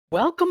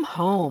Welcome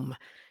home.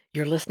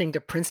 You're listening to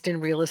Princeton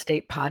Real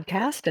Estate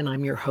Podcast, and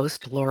I'm your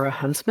host, Laura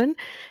Huntsman.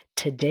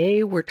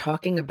 Today, we're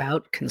talking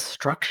about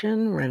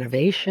construction,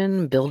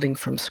 renovation, building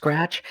from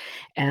scratch,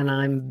 and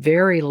I'm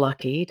very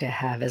lucky to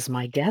have as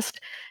my guest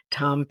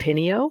Tom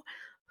Pinio,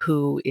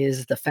 who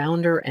is the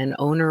founder and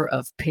owner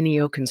of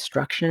Pinio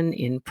Construction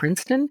in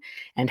Princeton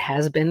and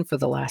has been for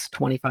the last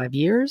 25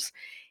 years.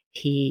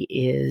 He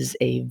is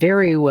a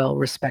very well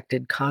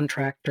respected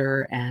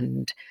contractor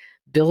and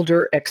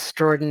builder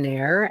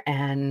extraordinaire,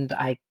 and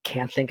I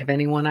can't think of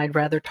anyone I'd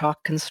rather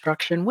talk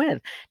construction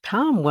with.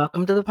 Tom,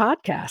 welcome to the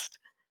podcast.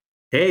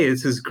 Hey,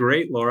 this is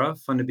great, Laura.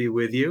 Fun to be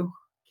with you.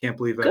 Can't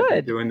believe I've been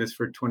Good. doing this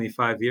for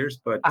 25 years,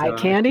 but I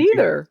can't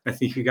either. I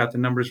think you got the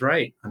numbers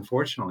right,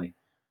 unfortunately.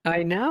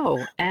 I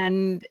know.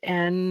 And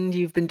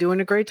you've been doing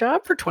a great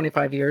job for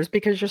 25 years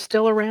because you're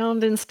still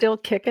around and still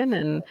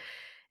kicking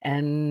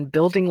and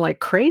building like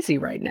crazy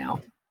right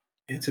now.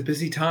 It's a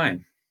busy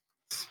time.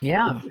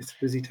 Yeah. It's a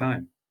busy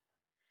time.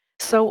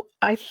 So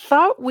I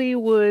thought we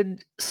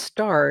would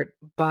start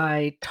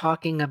by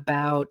talking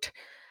about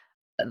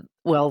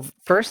well,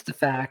 first, the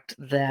fact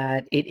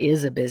that it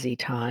is a busy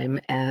time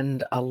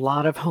and a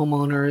lot of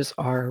homeowners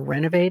are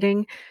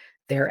renovating,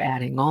 they're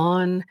adding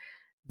on,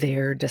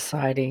 they're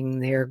deciding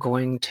they're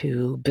going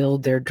to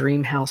build their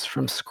dream house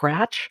from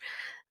scratch.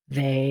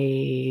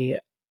 They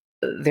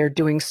they're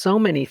doing so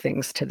many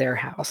things to their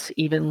house,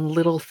 even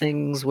little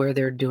things where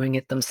they're doing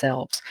it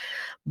themselves.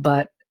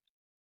 But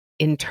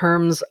in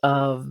terms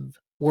of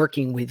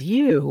working with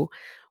you,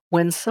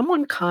 when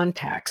someone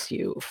contacts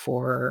you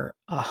for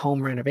a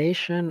home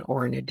renovation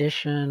or an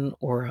addition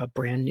or a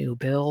brand new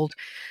build,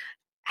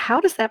 how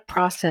does that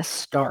process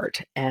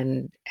start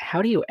and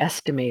how do you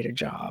estimate a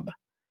job?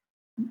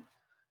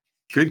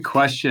 Good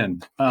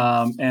question.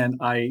 And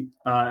I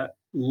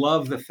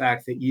love the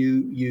fact that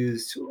you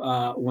used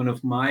one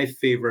of my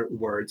favorite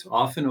words,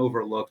 often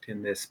overlooked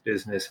in this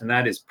business, and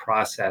that is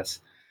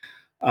process.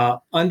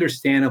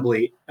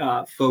 Understandably,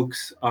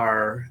 folks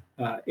are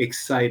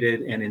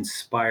excited and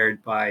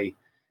inspired by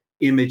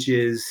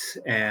images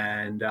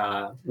and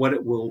what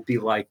it will be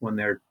like when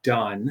they're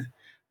done.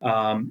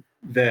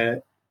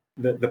 The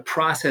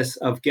process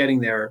of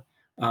getting there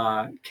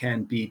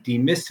can be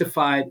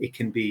demystified. It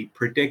can be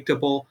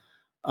predictable,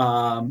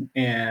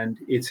 and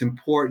it's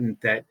important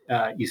that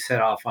you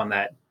set off on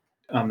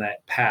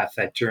that path,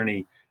 that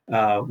journey,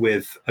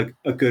 with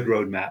a good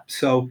roadmap.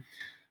 So.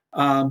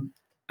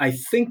 I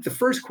think the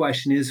first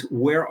question is,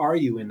 where are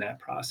you in that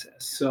process?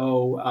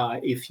 So,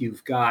 if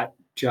you've got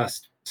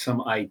just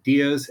some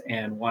ideas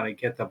and want to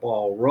get the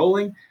ball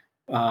rolling,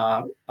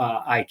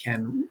 I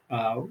can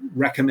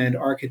recommend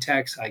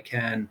architects. I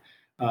can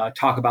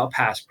talk about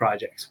past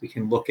projects. We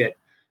can look at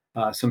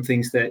some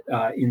things that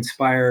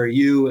inspire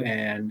you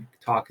and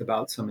talk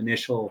about some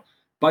initial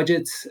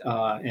budgets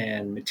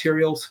and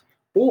materials.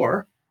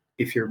 Or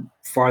if you're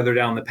farther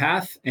down the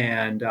path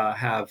and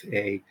have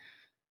a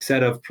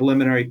set of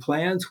preliminary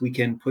plans, we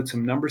can put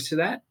some numbers to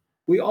that.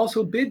 We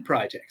also bid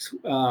projects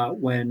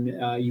when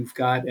you've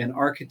got an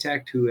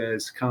architect who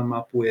has come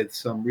up with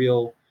some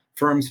real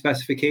firm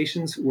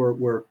specifications.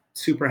 We're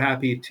super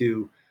happy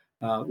to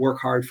work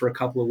hard for a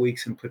couple of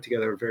weeks and put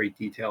together a very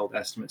detailed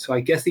estimate. So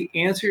I guess the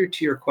answer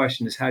to your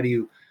question is how do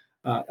you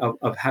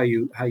of how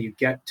you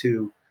get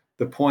to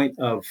the point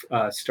of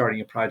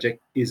starting a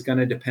project is going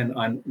to depend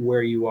on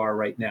where you are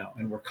right now,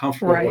 and we're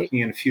comfortable Right, working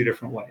in a few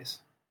different ways.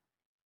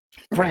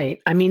 right.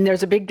 I mean,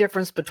 there's a big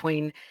difference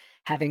between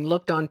having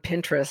looked on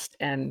Pinterest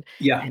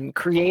Yeah. and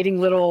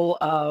creating little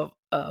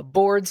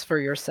boards for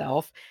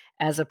yourself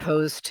as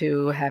opposed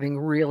to having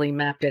really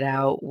mapped it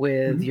out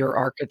with Mhm. your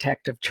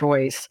architect of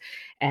choice,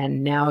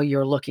 and now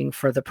you're looking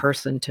for the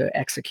person to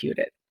execute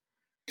it.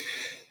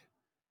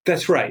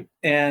 That's right.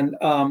 And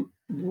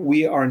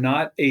we are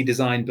not a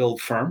design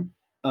build firm.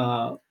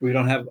 We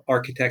don't have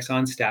architects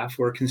on staff.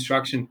 We're a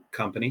construction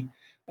company.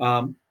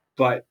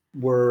 But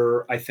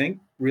we're, I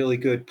think, really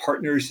good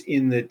partners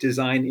in the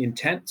design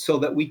intent so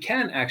that we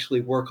can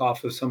actually work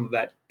off of some of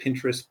that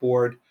Pinterest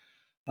board.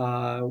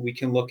 We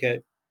can look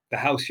at the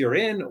house you're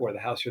in or the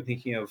house you're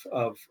thinking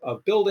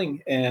of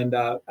building. And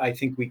I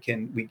think we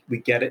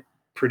get it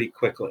pretty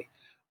quickly.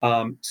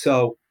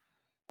 So,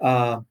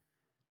 uh,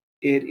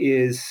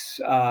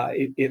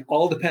 it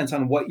all depends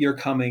on what you're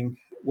coming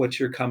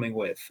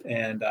with,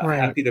 and Right,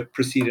 happy to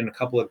proceed in a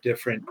couple of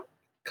different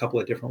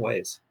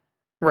ways.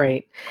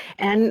 right.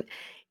 And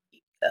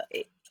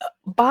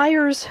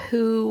buyers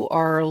who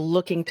are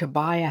looking to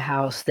buy a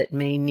house that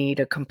may need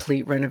a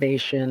complete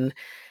renovation,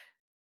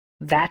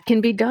 that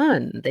can be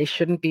done. They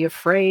shouldn't be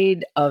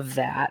afraid of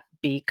that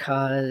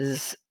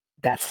because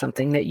that's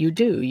something that you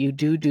do. You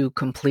do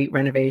complete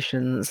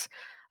renovations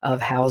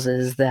of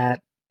houses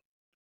that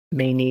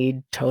may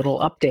need total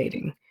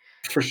updating.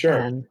 For sure.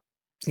 And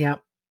yeah,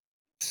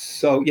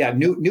 So yeah,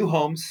 new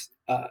homes,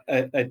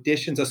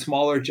 additions. A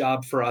smaller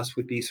job for us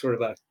would be sort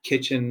of a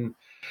kitchen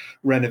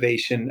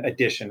renovation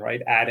addition,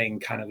 right?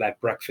 Adding kind of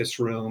that breakfast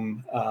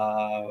room,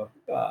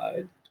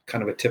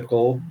 kind of a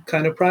typical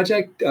kind of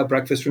project, a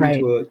breakfast room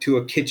Right. to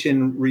a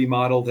kitchen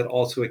remodel that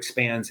also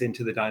expands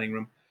into the dining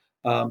room.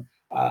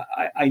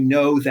 I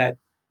know that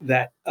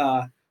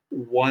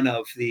one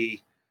of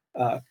the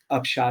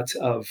upshots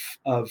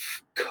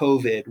of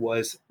COVID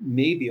was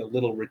maybe a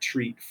little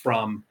retreat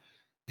from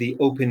the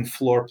open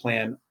floor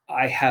plan.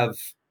 I have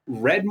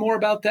read more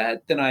about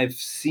that than I've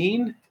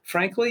seen,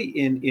 frankly,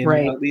 in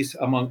Right. at least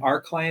among our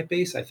client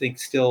base. I think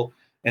still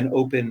an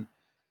open,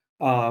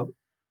 uh,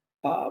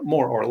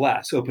 more or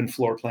less open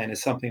floor plan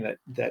is something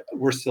that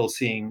we're still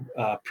seeing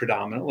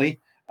predominantly.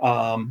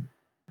 Um,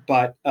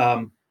 but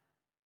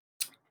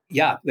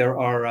yeah, there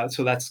are.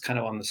 So that's kind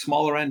of on the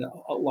smaller end.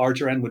 A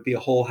larger end would be a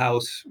whole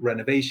house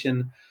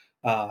renovation,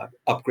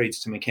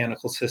 upgrades to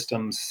mechanical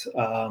systems,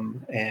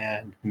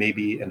 and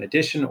maybe an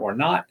addition or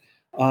not.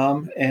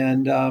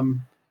 And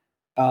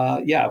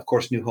yeah, of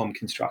course, new home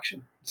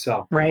construction.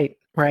 So Right.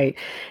 Right.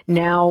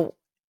 Now,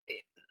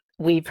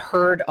 we've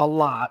heard a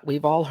lot.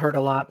 We've all heard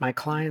a lot. My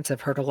clients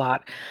have heard a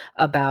lot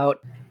about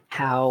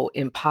how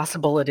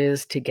impossible it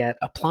is to get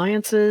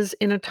appliances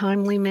in a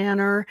timely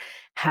manner,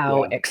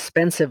 how yeah,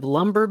 expensive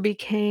lumber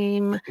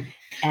became,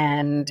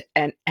 and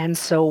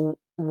so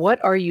what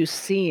are you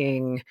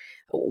seeing?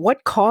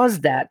 What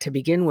caused that to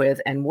begin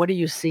with, and what are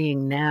you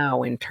seeing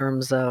now in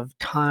terms of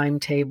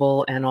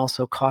timetable and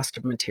also cost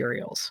of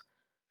materials?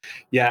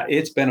 yeah,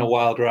 it's been a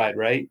wild ride,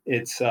 right?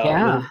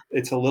 Yeah.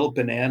 It's a little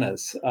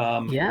bananas.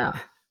 Yeah.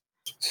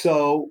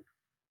 So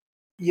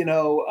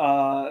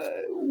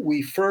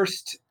we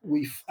first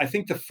we I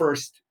think the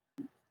first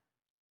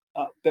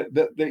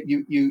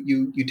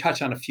you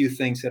touch on a few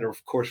things that are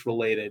of course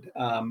related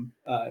to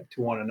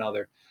one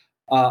another.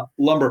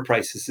 Lumber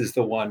prices is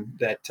the one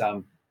that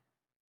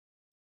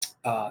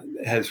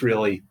has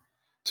really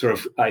sort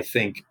of, I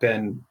think,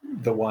 been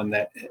the one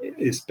that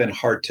has been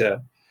hard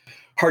to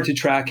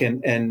track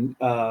and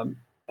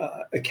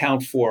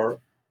account for.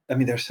 I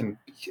mean, there's some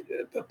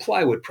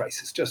plywood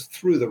prices just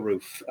through the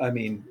roof. I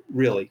mean,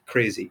 really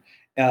crazy.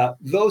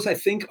 Those I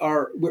think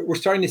we're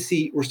starting to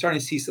see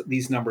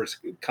these numbers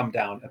come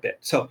down a bit.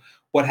 So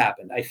what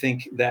happened? I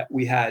think that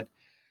we had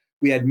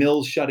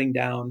mills shutting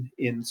down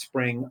in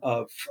spring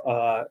of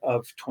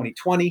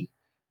 2020.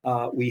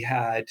 We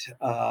had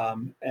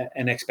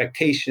an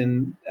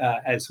expectation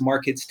as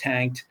markets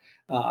tanked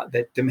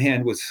that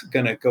demand was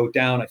going to go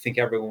down. I think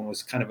everyone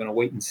was kind of in a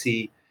wait and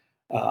see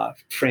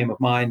frame of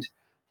mind.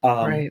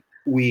 Right.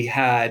 We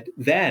had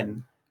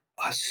then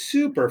a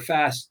super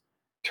fast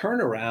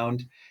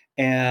turnaround,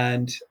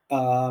 and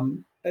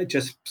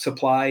just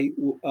supply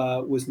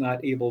was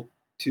not able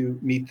to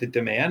meet the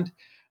demand.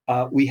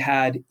 We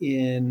had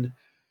in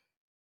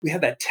we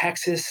had that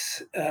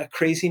Texas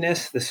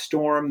craziness, the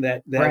storm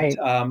that Right.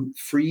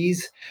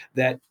 freeze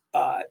that,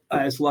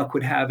 as luck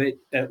would have it,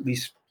 at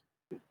least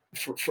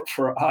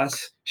for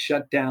us,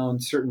 shut down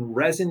certain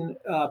resin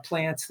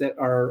plants that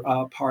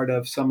are part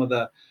of some of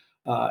the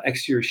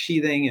exterior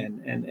sheathing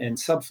and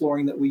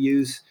subflooring that we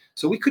use.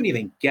 So we couldn't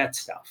even get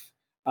stuff.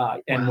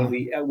 And Wow.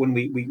 we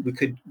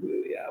could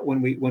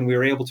when we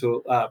were able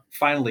to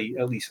finally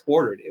at least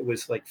order it, it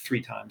was like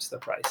three times the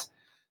price.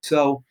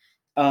 So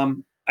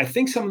I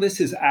think some of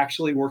this is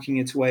actually working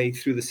its way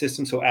through the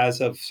system. So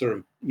as of sort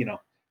of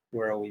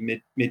where are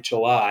we mid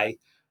July,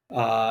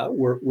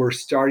 we're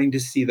starting to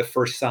see the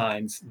first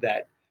signs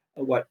that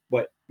what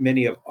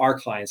many of our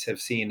clients have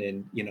seen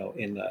in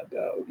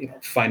the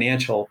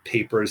financial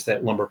papers,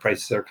 that lumber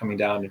prices are coming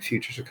down and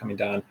futures are coming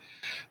down,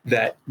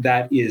 that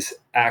is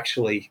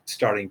actually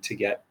starting to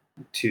get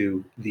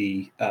to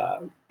the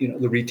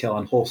retail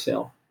and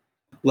wholesale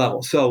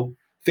level. So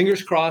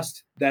fingers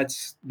crossed.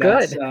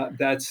 Good.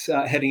 That's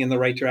heading in the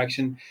right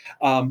direction.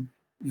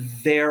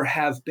 There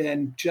have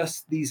been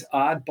just these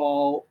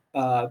oddball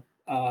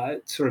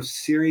sort of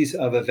series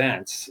of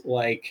events.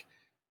 Like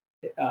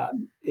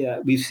yeah,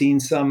 we've seen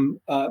some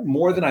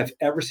more than I've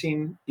ever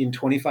seen in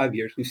 25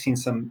 years. We've seen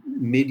some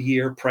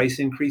mid-year price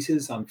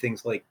increases on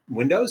things like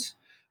Windows.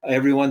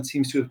 Everyone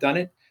seems to have done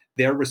it.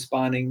 They're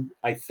responding,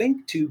 I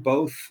think, to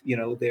both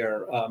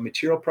their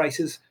material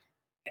prices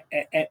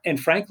and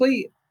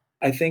frankly,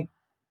 I think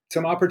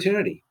some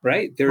opportunity.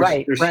 Right?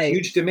 Right. There's Right.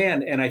 huge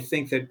demand, and I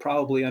think that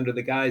probably under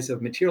the guise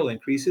of material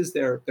increases,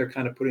 they're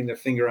kind of putting their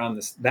finger on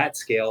that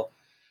scale.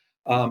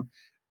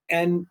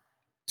 And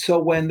so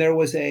when there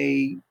was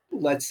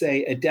let's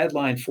say a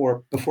deadline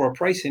for before a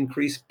price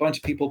increase, a bunch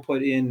of people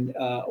put in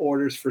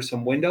orders for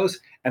some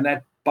windows, and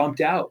that bumped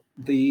out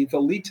the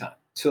lead time.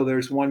 So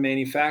there's one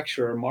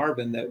manufacturer,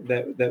 Marvin,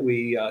 that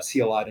we see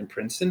a lot in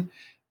Princeton,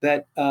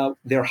 that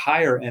their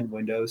higher end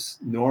windows,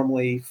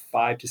 normally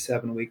 5 to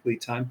 7 week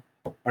lead time,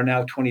 are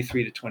now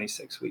 23 to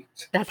 26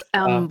 weeks. That's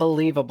Uh,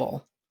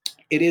 unbelievable.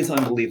 it is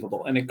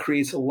unbelievable, and it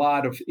creates a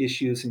lot of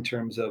issues in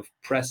terms of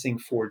pressing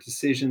for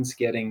decisions,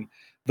 getting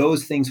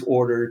those things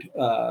ordered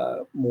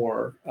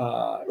more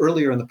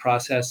earlier in the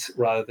process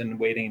rather than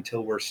waiting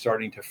until we're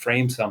starting to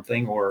frame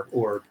something,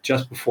 or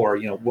just before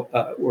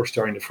we're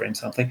starting to frame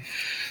something.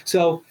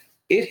 So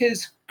it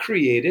has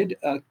created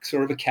a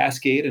sort of a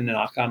cascade and a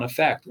knock-on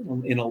effect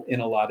in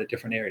a lot of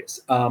different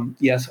areas.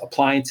 Yes,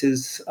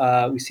 appliances,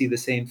 we see the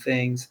same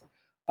things.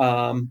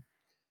 Um,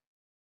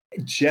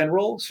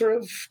 General sort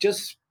of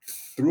just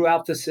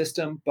throughout the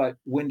system, but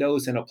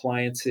windows and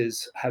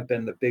appliances have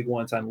been the big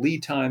ones on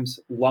lead times.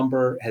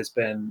 Lumber has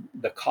been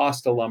the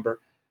cost of lumber,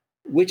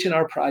 which in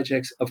our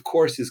projects, of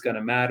course, is going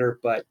to matter,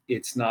 but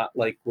it's not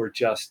like we're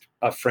just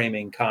a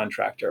framing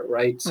contractor,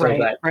 right? So Right,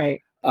 that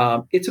right,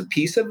 it's a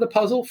piece of the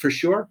puzzle for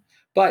sure.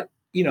 But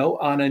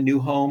on a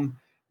new home,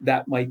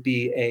 that might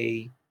be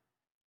a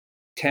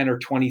 $10,000 or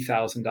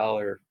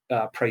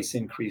 $20,000 price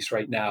increase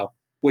right now,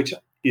 which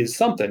is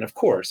something, of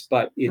course,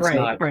 but it's right,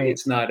 not right,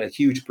 it's not a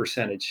huge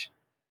percentage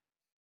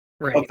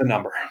of right. the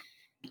number.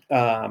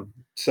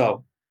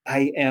 So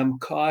I am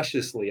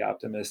cautiously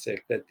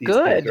optimistic that these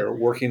things Good. are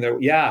working their.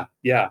 Yeah,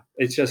 yeah.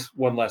 It's just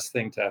one less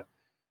thing to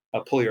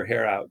pull your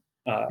hair out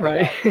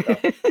Right.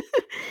 about.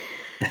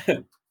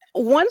 So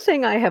One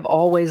thing I have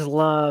always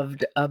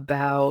loved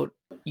about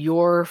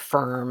your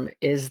firm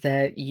is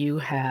that you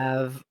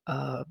have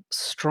a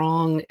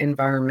strong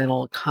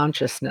environmental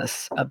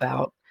consciousness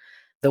about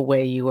the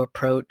way you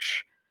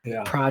approach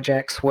yeah.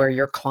 projects where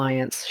your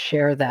clients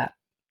share that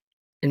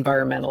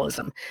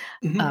environmentalism.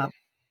 Mhm. Uh,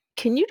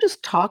 can you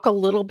just talk a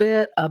little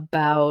bit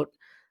about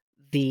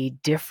the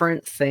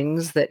different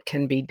things that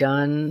can be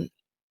done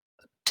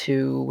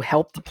to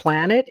help the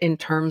planet in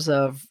terms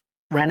of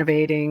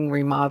renovating,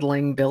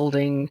 remodeling,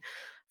 building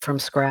from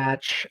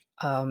scratch,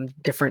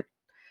 different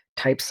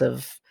types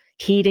of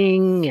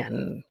heating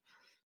and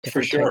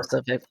For different sure. types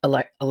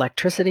of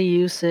electricity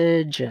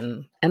usage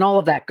and all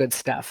of that good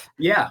stuff.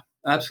 Yeah,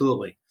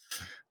 absolutely.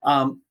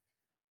 Um,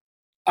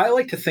 I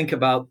like to think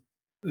about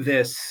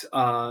this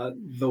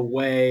the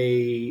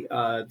way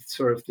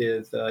sort of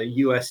the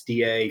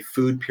USDA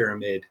food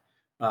pyramid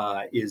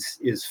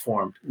is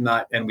formed.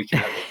 Not, and we can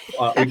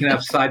have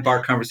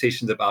sidebar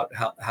conversations about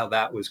how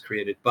that was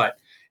created. But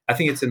I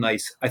think it's a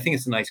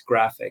nice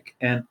graphic.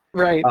 And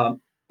Right,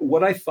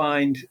 what I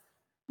find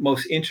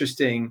most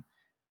interesting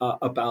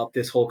about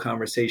this whole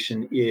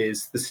conversation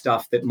is the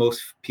stuff that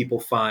most people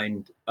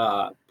find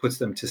puts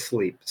them to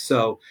sleep.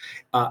 So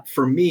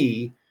for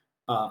me,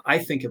 I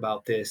think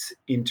about this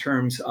in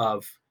terms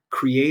of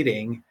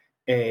creating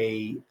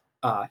a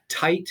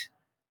tight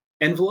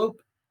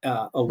envelope,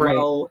 a right,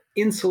 well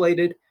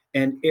insulated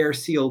and air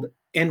sealed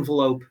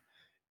envelope,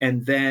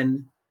 and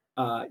then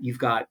you've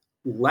got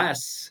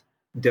less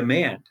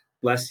demand,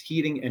 less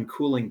heating and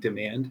cooling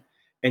demand,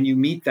 and you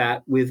meet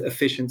that with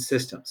efficient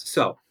systems.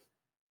 So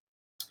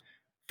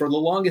for the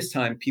longest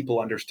time, people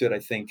understood, I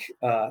think,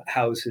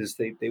 houses,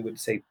 they would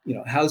say,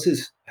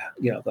 houses,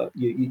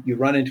 you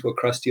run into a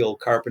crusty old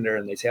carpenter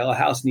and they say, oh, a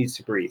house needs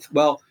to breathe.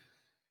 Well,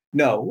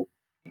 no,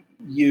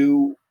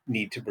 you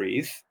need to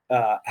breathe.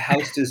 A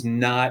house does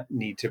not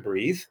need to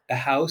breathe. A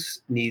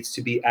house needs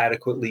to be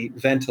adequately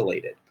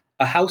ventilated.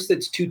 A house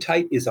that's too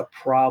tight is a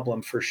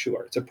problem for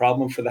sure. It's a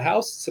problem for the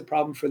house, it's a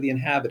problem for the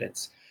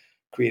inhabitants,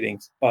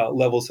 creating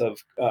levels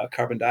of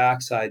carbon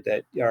dioxide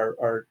that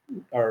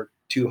are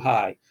too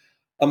high,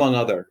 among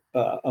other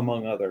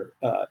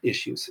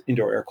issues,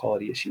 indoor air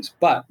quality issues.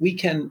 But we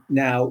can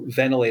now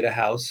ventilate a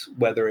house,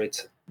 whether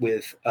it's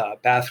with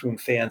bathroom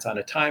fans on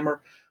a timer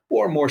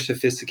or more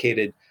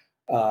sophisticated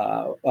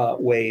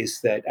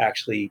ways that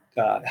actually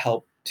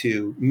help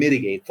to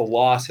mitigate the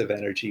loss of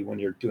energy when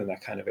you're doing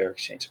that kind of air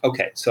exchange.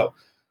 Okay, so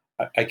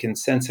I can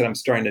sense that I'm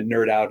starting to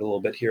nerd out a little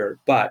bit here,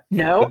 but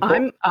no, the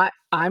core,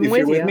 I'm if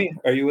you're with with you. me,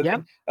 are you with Yep,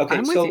 me? Okay,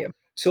 I'm with so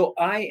you.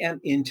 I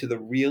am into the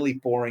really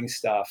boring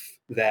stuff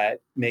that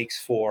makes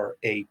for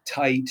a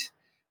tight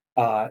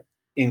uh,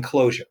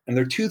 enclosure, and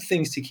there are two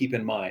things to keep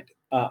in mind.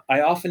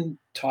 I often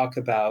talk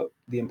about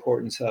the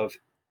importance of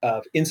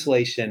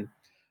insulation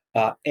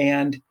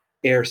and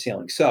air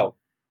sealing. So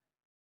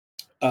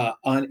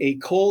on a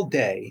cold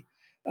day,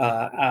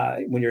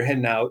 when you're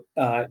heading out,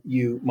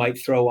 you might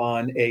throw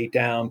on a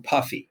down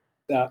puffy,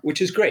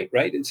 which is great,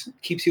 right? It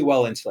keeps you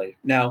well insulated.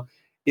 Now,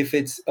 if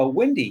it's a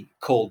windy,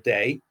 cold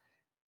day,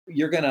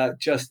 you're going to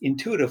just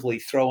intuitively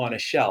throw on a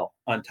shell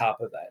on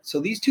top of that. So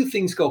these two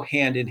things go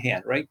hand in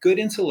hand, right? Good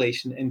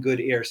insulation and good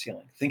air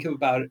sealing. Think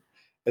about it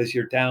as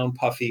your down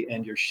puffy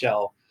and your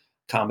shell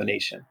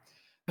combination.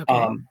 Okay.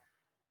 Um,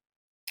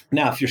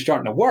 Now, if you're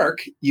starting to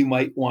work, you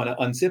might want to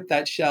unzip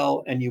that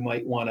shell, and you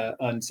might want to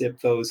unzip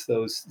those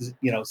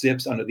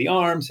zips under the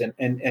arms,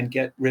 and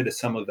get rid of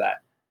some of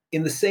that.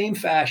 In the same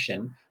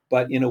fashion,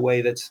 but in a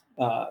way that's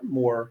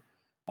more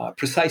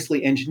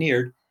precisely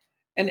engineered.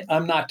 And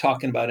I'm not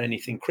talking about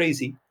anything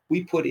crazy.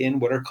 We put in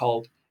what are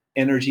called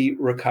energy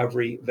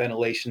recovery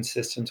ventilation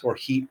systems or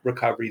heat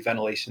recovery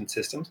ventilation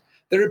systems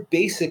that are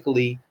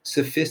basically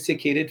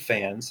sophisticated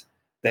fans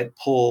that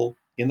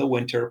in the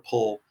winter,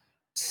 pull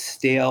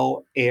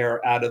stale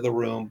air out of the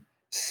room,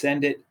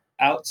 send it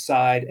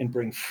outside, and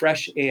bring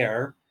fresh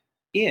air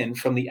in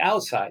from the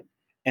outside.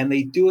 And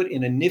they do it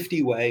in a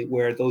nifty way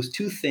where those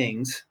two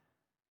things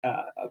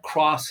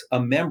across a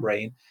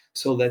membrane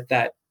so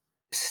that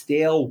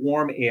stale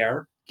warm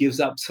air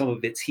gives up some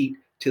of its heat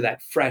to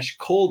that fresh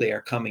cold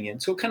air coming in.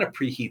 So it kind of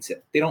preheats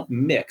it. They don't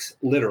mix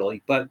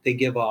literally, but they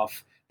give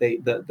off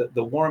the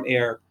warm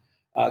air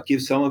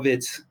gives some of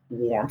its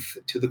warmth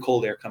to the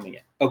cold air coming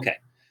in. Okay,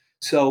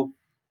 so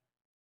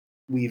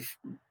we've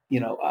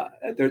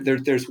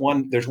there's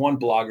one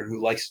blogger who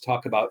likes to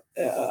talk about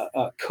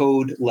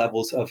code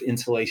levels of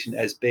insulation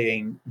as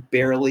being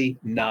barely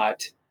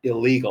not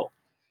illegal.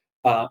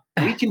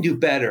 We can do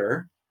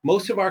better.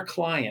 Most of our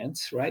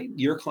clients, right?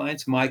 Your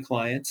clients, my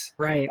clients,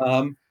 Right.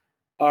 um,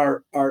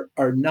 are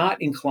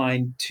not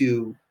inclined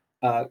to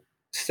uh,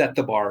 set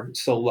the bar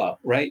so low,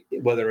 right?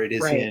 Whether it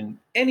is Right. in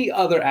any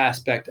other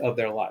aspect of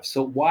their lives.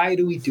 So why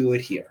do we do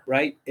it here,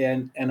 right?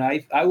 And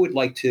I would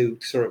like to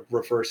sort of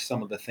reverse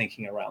some of the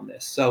thinking around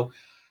this. So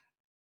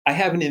I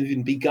haven't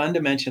even begun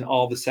to mention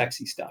all the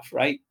sexy stuff,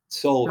 right?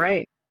 Solar,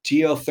 Right.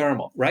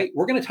 geothermal, right?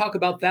 We're going to talk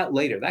about that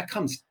later. That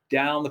comes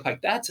down the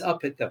pike. That's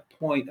up at the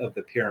point of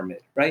the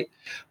pyramid, right?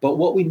 But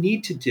what we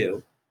need to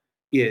do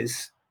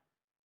is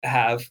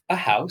have a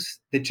house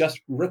that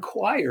just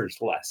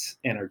requires less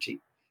energy.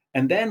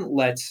 And then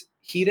let's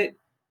heat it,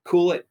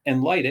 cool it,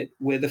 and light it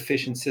with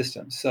efficient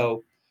systems.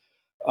 So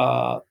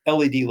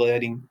LED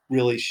lighting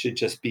really should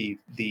just be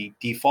the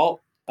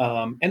default.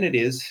 And it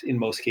is in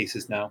most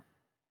cases now.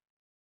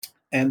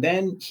 And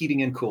then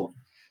heating and cooling.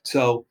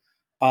 So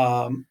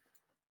um,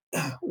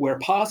 where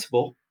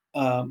possible,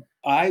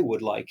 I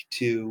would like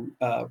to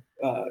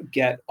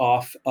get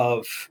off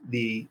of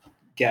the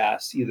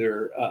gas,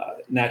 either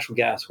natural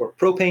gas or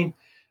propane,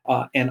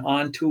 and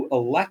onto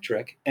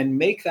electric, and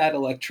make that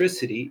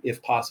electricity,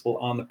 if possible,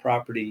 on the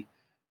property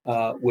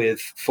with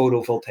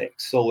photovoltaic,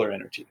 solar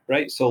energy,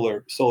 right?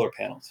 Solar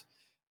panels.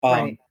 Um,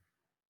 Right.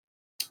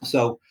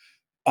 so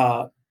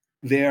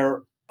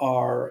there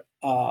are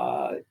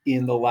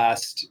in the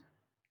last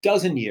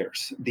dozen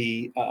years,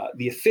 the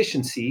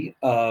efficiency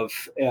of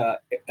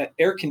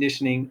air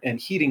conditioning and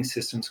heating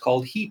systems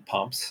called heat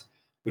pumps,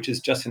 which is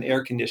just an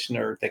air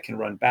conditioner that can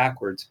run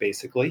backwards,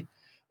 basically,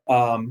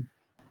 um,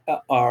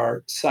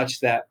 are such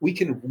that we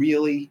can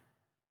really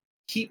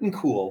heat and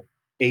cool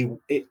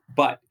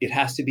but it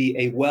has to be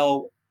a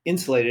well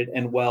insulated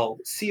and well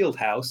sealed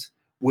house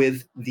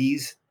with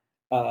these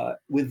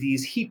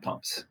heat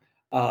pumps,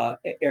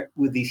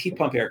 with these heat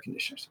pump air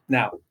conditioners.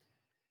 Now,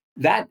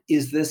 that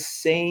is the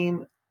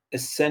same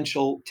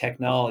essential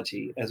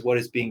technology as what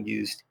is being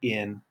used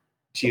in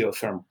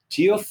geothermal.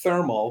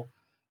 Geothermal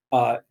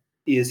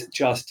is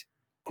just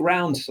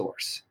ground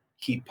source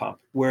heat pump,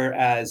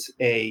 whereas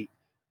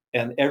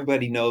and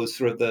everybody knows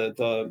sort of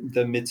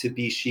the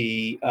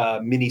Mitsubishi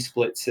mini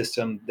split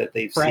system that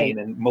they've Right. seen,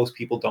 and most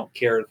people don't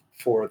care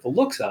for the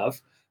looks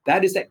of.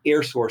 That is the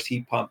air source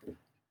heat pump.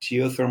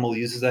 Geothermal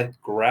uses a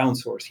ground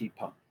source heat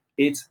pump.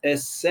 It's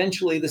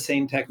essentially the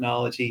same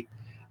technology.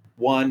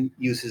 One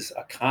uses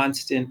a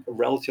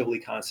relatively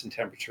constant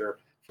temperature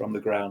from the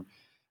ground.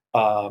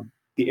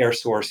 The air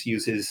source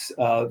uses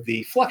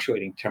the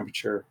fluctuating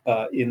temperature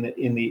in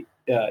the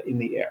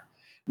air.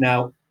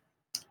 Now,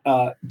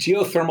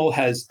 geothermal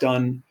has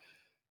done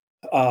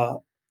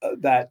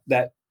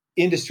that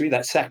industry,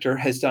 that sector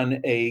has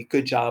done a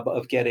good job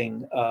of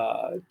getting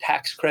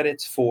tax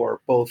credits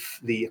for both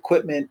the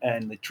equipment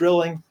and the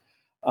drilling,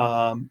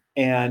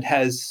 and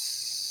has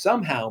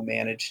somehow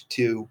managed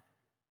to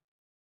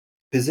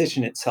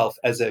position itself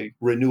as a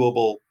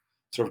renewable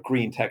sort of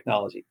green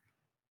technology.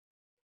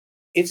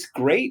 It's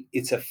great,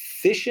 it's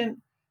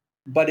efficient,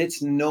 but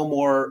it's no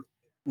more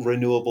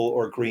renewable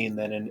or green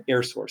than an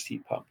air source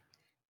heat pump.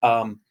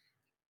 Um,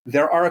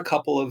 there are a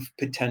couple of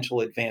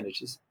potential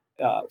advantages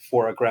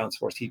for a ground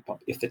source heat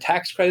pump. If the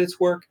tax credits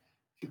work,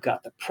 you've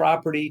got the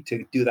property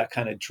to do that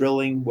kind of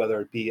drilling,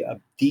 whether it be a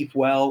deep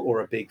well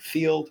or a big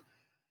field.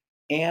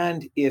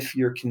 And if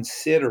you're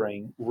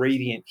considering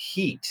radiant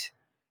heat,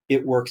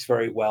 it works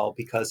very well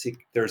because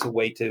there's a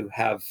way to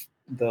have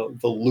the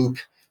loop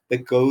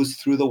that goes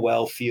through the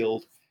well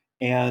field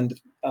and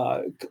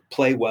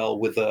play well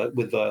with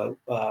a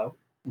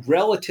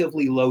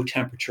relatively low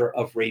temperature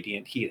of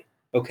radiant heating.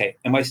 Okay,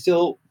 am I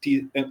still?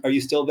 Are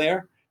you still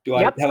there? Do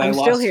I Yep, have I I'm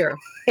still lost? here.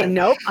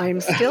 Nope, I'm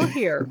still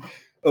here.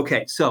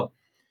 Okay, so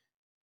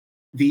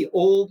the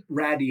old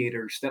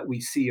radiators that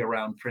we see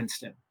around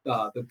Princeton,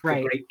 the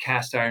Right. great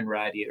cast iron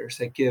radiators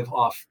that give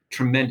off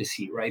tremendous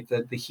heat, right?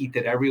 The heat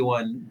that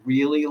everyone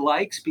really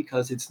likes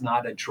because it's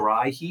not a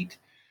dry heat.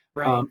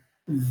 Right.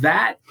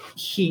 That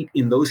heat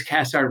in those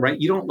cast iron, right?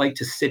 You don't like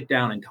to sit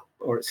down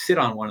or sit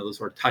on one of those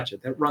or touch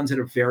it. That runs at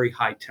a very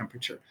high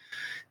temperature.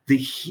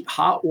 The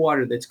hot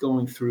water that's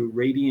going through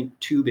radiant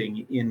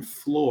tubing in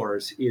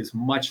floors is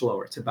much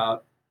lower. It's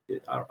about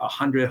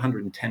 100,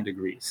 110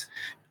 degrees,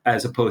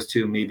 as opposed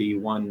to maybe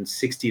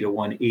 160 to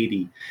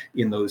 180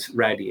 in those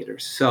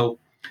radiators. So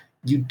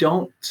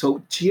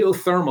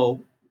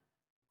geothermal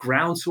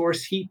ground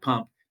source heat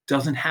pump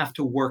doesn't have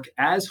to work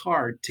as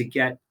hard to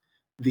get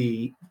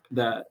the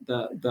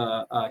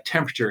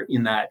temperature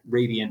in that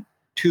radiant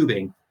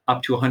tubing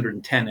up to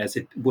 110 as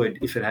it would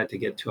if it had to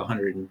get to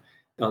 100,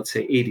 let's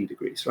say 80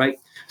 degrees, right?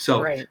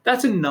 So Right.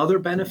 that's another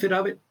benefit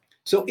of it.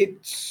 So it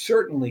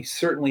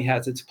certainly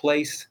has its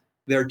place.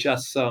 there are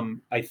just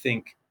some, I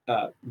think,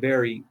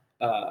 very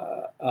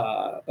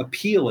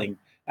appealing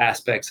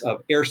aspects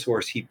of air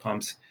source heat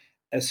pumps,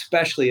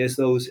 especially as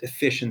those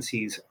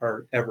efficiencies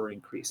are ever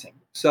increasing.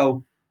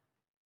 So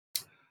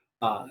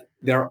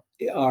there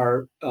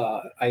are,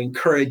 I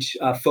encourage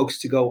folks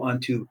to go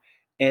onto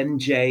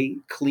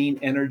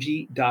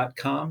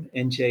njcleanenergy.com,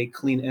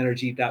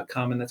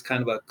 njcleanenergy.com, and that's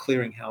kind of a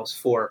clearinghouse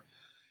for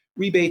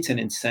rebates and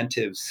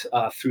incentives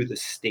through the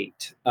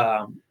state.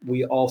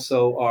 We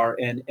also are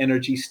an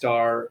Energy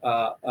Star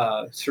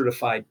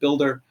certified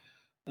builder,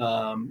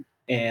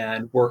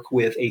 and work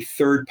with a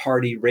third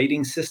party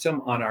rating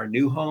system on our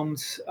new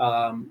homes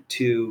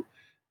to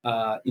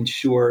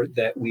ensure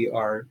that we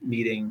are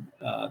meeting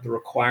the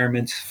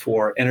requirements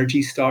for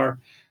Energy Star.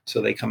 So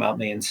they come out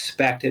and they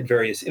inspect at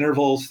various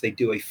intervals. They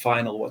do a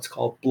final, what's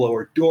called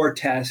blower door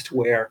test,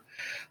 where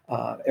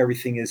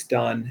everything is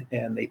done,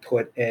 and they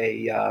put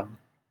a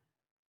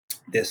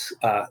this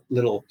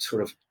little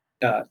sort of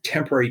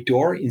temporary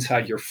door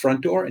inside your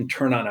front door and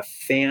turn on a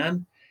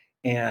fan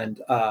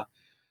and uh,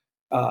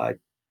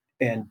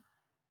 and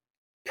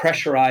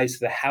pressurize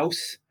the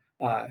house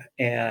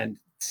and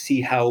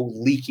see how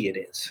leaky it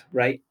is,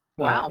 right?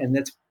 Wow. And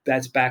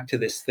that's back to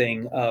this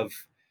thing of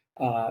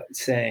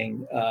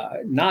saying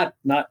not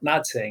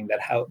saying that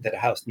a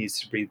house needs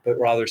to breathe, but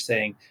rather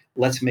saying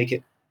let's make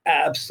it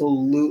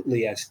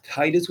absolutely as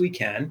tight as we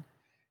can,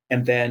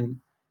 and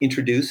then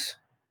introduce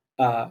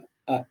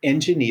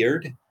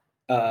engineered,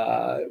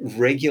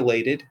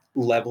 regulated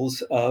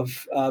levels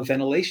of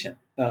ventilation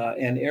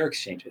and air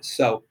exchanges.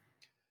 So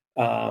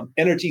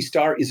Energy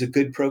Star is a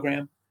good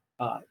program.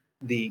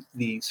 The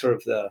sort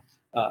of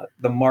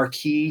the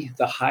marquee,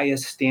 the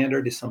highest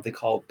standard is something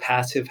called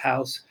Passive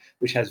House,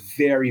 which has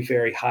very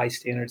very high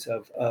standards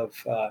of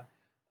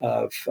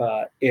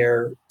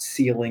air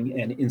sealing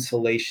and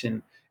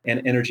insulation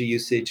and energy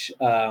usage.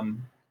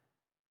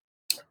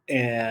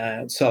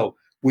 And so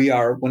we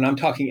are, when I'm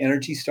talking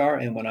Energy Star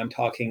and when I'm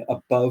talking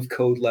above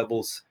code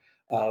levels,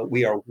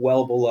 we are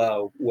well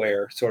below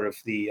where sort of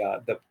the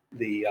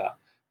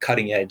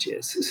cutting edge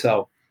is.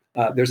 So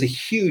there's a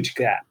huge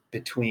gap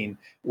between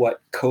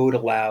what code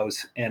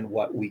allows and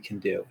what we can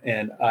do.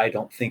 And I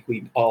don't think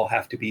we all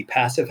have to be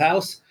passive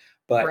house,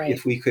 but Right.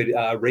 if we could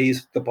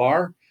raise the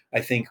bar,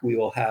 I think we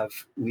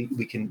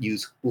can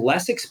use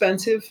less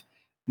expensive,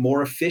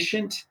 more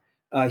efficient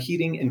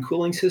heating and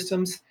cooling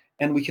systems,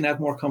 and we can have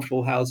more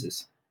comfortable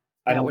houses.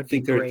 I That don't would be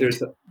think great.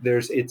 it's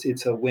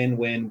a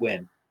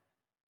win-win-win.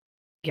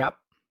 Yep.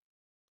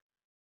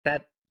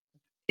 That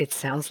it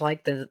sounds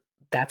like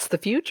that's the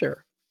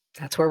future.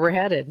 That's where we're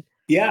headed.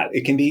 Yeah,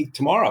 it can be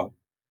tomorrow,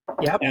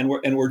 Yep. and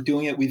we're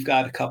doing it. We've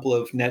got a couple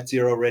of net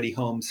zero ready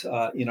homes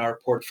in our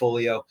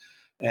portfolio,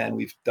 and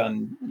we've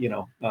done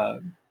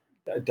a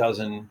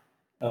dozen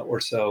or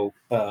so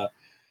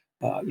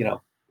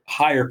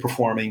higher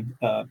performing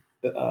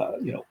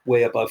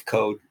way above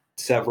code,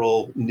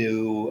 several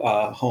new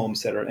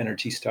homes that are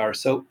Energy Star.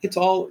 So it's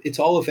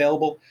all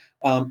available.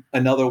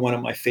 Another one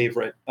of my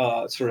favorite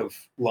sort of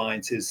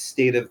lines is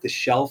state of the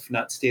shelf,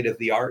 not state of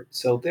the art.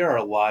 So there are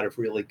a lot of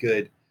really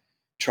good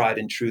tried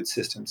and true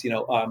systems.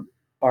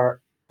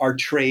 Our our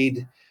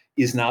trade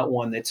is not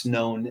one that's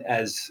known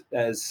as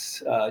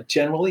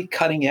generally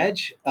cutting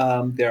edge.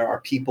 There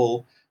are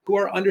people who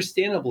are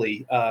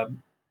understandably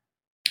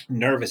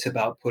nervous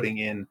about putting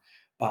in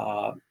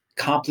uh,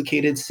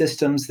 complicated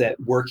systems that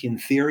work in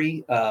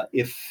theory.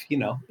 If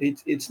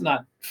it's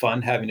not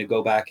fun having to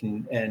go back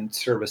and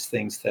service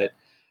things that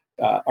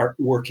are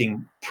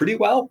working pretty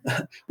well.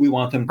 We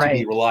want them to be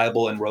Right.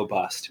 reliable and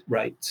robust,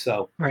 right?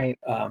 So, Right.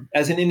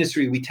 as an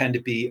industry, we tend to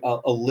be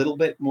a little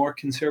bit more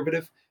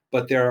conservative,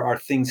 but there are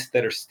things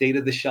that are state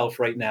of the shelf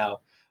right now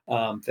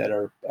that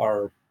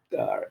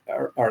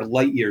are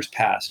light years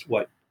past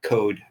what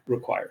code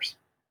requires.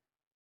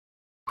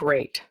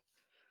 Great.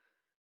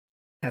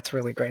 That's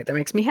really great. That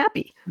makes me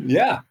happy.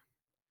 Yeah.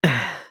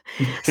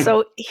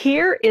 So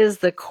here is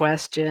the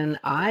question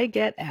I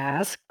get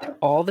asked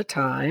all the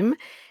time,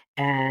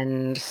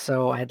 and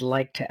so I'd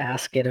like to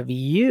ask it of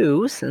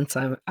you since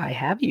I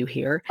have you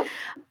here.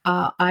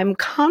 I'm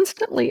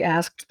constantly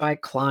asked by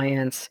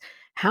clients,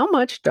 how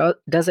much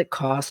does it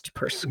cost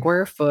per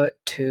square foot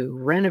to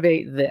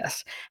renovate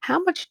this?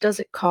 How much does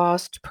it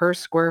cost per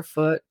square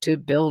foot to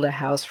build a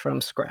house from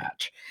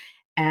scratch?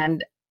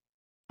 And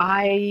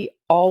I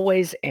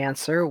always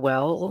answer,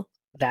 well,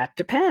 that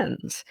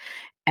depends.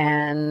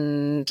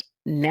 And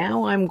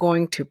now I'm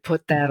going to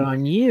put that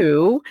on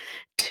you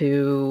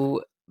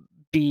to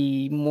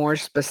be more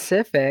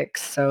specific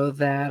so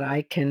that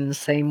I can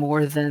say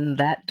more than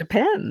that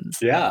depends.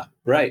 Yeah,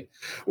 right.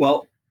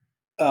 Well,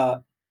 uh,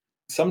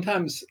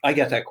 sometimes I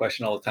get that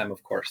question all the time,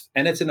 of course,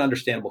 and it's an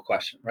understandable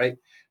question, right?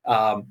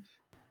 Um,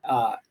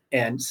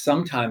 and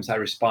sometimes I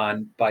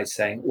respond by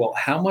saying, "Well,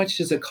 how much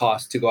does it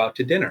cost to go out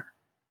to dinner?"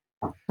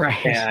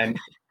 Right. And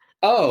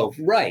oh,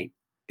 right,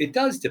 it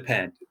does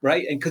depend,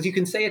 right? And because you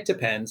can say it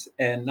depends,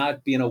 and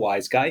not being a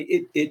wise guy,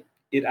 it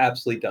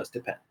absolutely does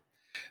depend.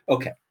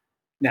 Okay,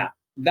 now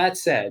that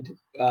said,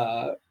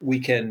 we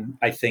can,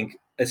 I think,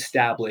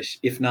 establish,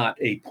 if not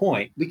a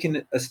point, we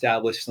can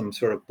establish some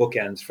sort of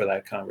bookends for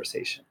that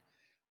conversation.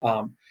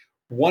 Um,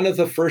 One of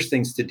the first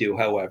things to do,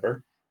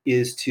 however,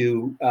 is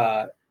to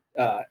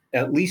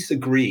at least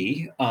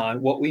agree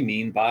on what we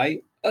mean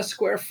by a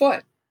square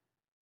foot.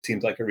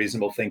 Seems like a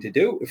reasonable thing to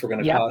do if we're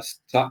going to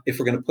Yep. if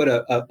we're going to put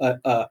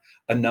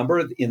a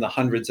number in the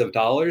hundreds of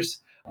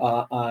dollars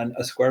on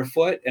a square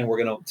foot, and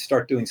we're going to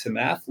start doing some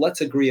math.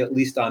 Let's agree at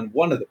least on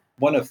one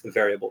of the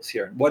variables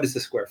here. What is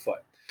the square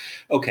foot?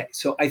 Okay,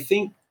 so I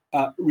think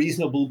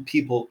reasonable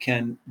people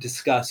can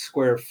discuss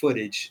square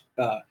footage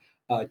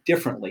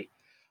differently.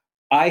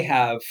 I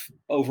have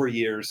over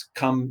years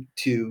come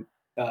to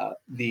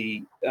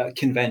the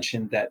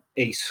convention that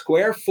a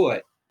square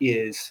foot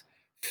is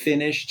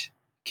finished,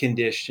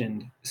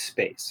 conditioned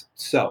space.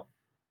 So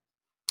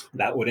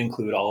that would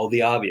include all of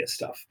the obvious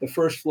stuff: the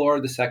first floor,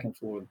 the second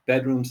floor, the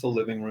bedrooms, the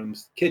living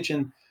rooms, the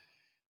kitchen.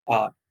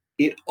 Uh,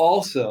 it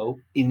also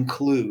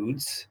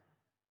includes,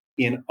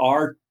 in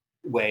our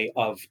way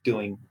of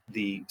doing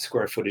the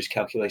square footage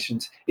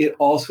calculations, it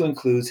also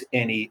includes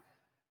any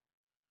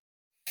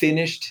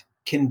finished,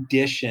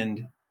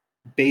 conditioned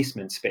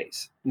basement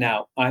space.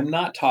 Now, I'm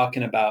not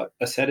talking about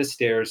a set of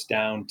stairs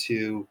down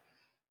to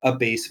a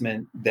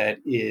basement that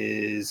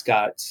is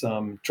got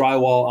some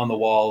drywall on the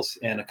walls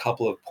and a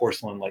couple of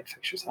porcelain light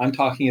fixtures. I'm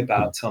talking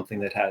about something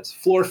that has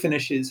floor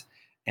finishes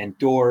and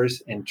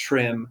doors and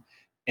trim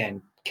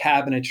and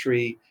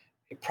cabinetry.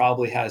 It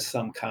probably has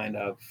some kind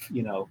of,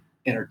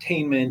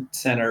 entertainment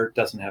center.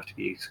 Doesn't have to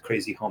be a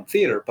crazy home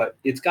theater, but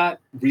it's got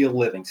real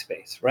living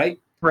space, right?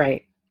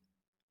 Right.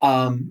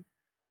 Um,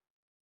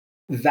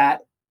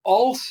 that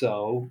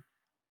also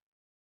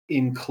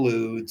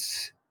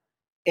includes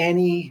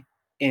any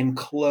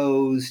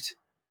enclosed,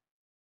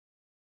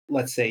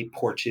 let's say,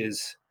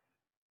 porches.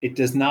 It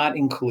does not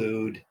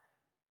include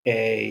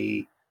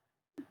a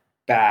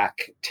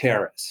back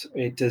terrace.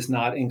 It does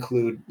not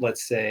include,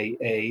 let's say,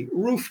 a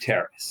roof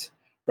terrace,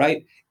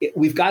 right?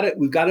 We've got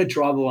to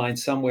draw the line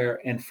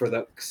somewhere. And for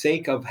the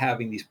sake of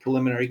having these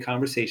preliminary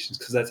conversations,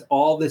 because that's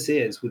all this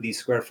is with these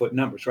square foot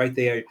numbers, right?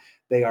 They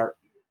are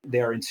they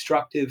are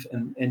instructive,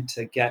 and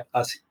to get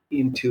us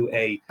into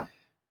a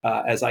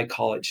as I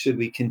call it, should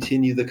we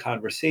continue the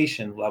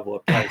conversation level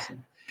of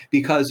pricing?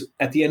 Because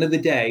at the end of the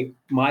day,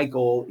 my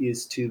goal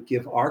is to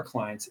give our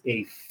clients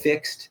a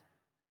fixed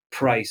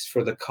price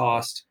for the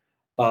cost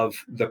of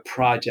the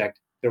project.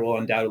 There will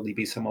undoubtedly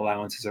be some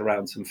allowances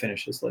around some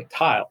finishes like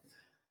tile.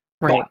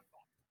 But Right.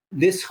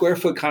 this square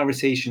foot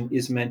conversation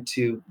is meant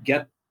to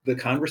get the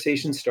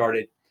conversation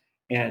started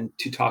and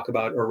to talk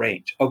about a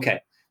range.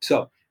 Okay,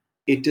 so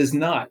it does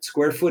not,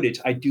 square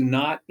footage, I do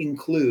not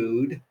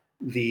include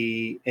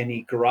the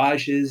any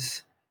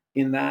garages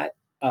in that.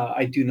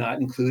 I do not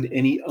include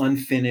any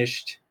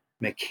unfinished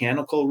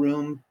mechanical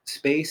room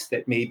space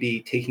that may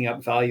be taking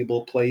up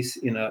valuable place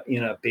in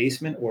a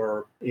basement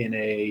or in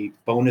a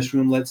bonus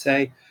room, let's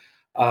say.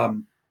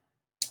 Um,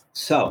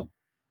 so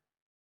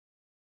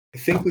I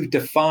think we've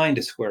defined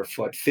a square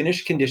foot,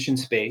 finished condition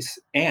space.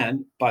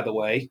 And by the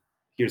way,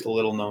 here's a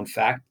little known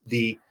fact: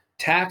 the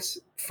tax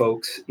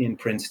folks in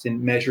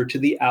Princeton measure to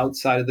the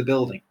outside of the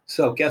building.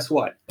 So guess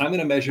what? I'm going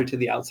to measure to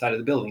the outside of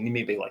the building. You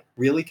may be like,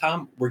 really,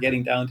 Tom? We're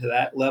getting down to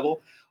that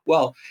level?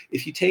 Well,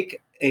 if you take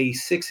a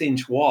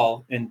 6-inch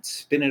wall and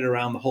spin it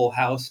around the whole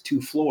house,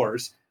 2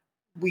 floors,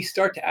 we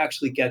start to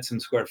actually get some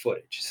square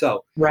footage.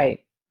 So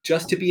Right.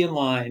 just to be in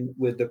line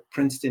with the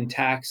Princeton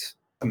tax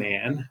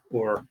man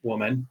or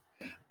woman,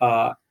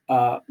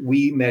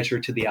 we measure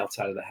to the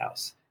outside of the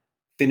house,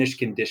 finished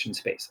condition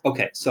space.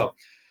 Okay, so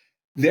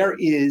there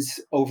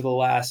is, over the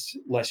last,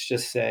 let's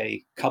just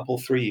say, couple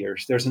 3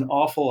 years, there's an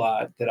awful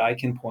lot that I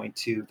can point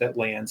to that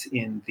lands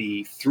in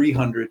the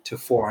 $300 to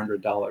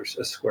 $400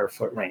 a square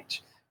foot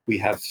range. We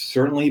have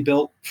certainly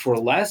built for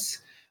less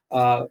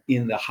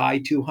in the high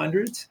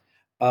 200s,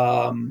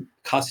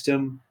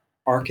 custom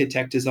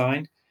architect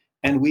designed,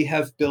 and we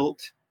have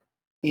built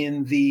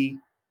in the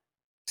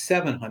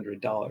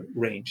 $700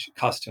 range,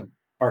 custom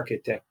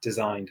architect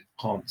designed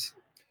homes.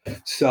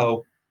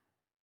 So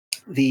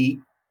the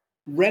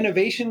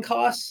renovation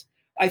costs,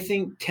 I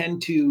think,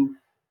 tend to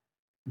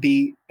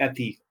be at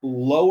the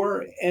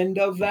lower end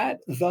of that,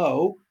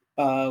 though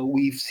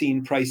we've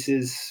seen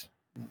prices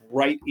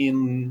right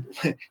in,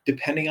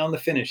 depending on the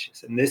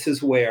finishes. And this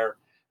is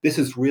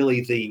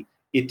really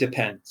it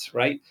depends,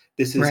 right?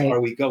 This is, Right. um,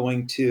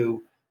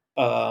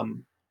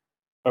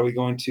 are we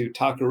going to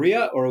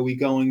taqueria, or are we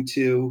going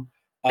to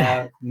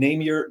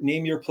name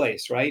your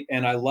place, right?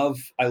 And I love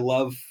a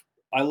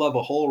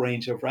whole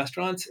range of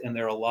restaurants, and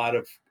there are a lot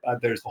of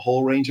there's a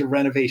whole range of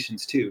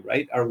renovations too,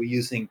 right? Are we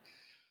using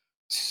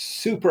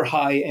super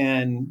high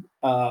end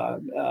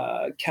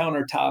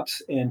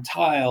countertops and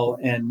tile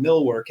and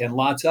millwork and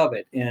lots of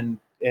it,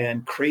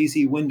 and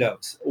crazy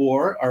windows,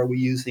 or are we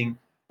using,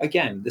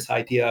 again, this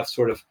idea of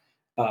sort of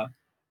uh,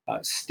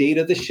 state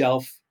of the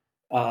shelf,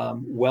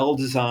 well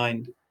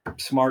designed,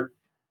 smart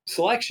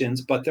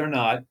selections, but they're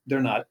not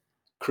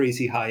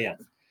crazy high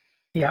end.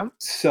 Yeah.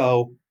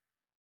 So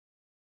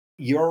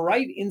you're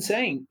right in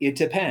saying it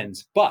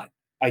depends, but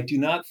I do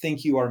not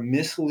think you are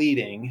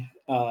misleading.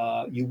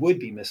 You would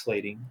be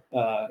misleading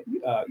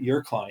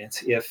your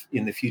clients if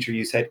in the future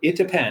you said it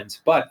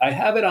depends. But I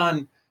have it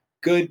on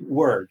good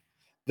word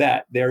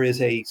that there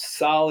is a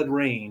solid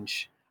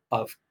range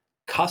of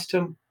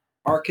custom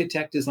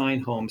architect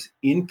design homes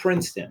in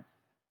Princeton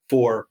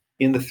for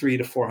in the $300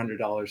 to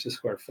 $400 a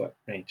square foot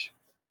range.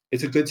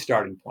 It's a good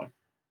starting point.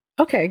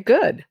 Okay,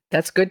 good.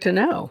 That's good to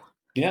know.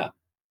 Yeah.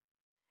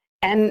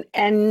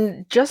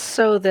 And just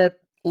so that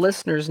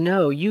listeners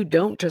know, you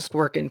don't just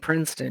work in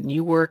Princeton,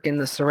 you work in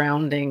the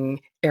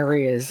surrounding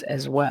areas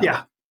as Yeah.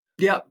 well.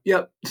 Yep.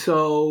 Yep.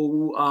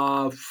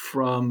 So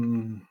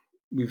from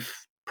we've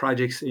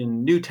projects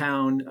in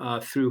Newtown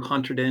through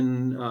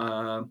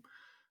Hunterdon,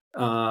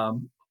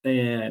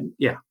 and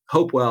yeah,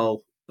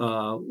 Hopewell,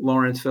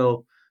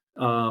 Lawrenceville.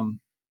 Um,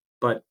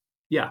 but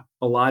yeah,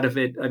 a lot of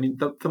it. I mean,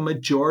 the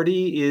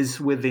majority is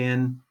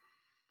within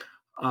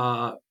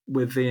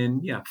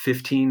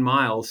 15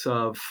 miles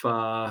of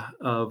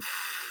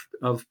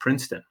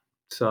Princeton.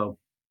 So,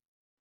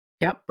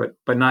 Yep,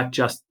 but not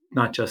just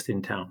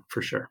in town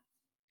for sure.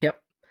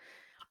 yep.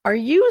 Are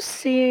you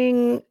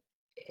seeing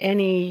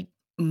any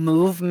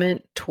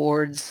movement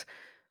towards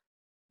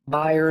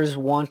buyers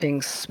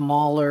wanting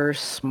smaller,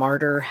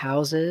 smarter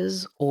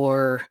houses,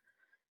 or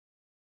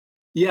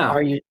Yeah.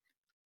 are you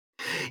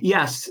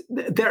Yes.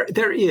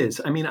 There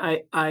is. I mean,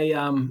 I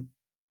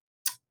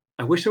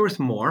wish there was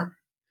more.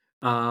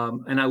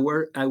 And I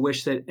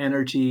wish that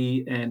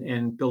energy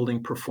and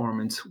building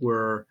performance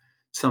were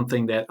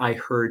something that I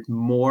heard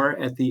more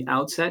at the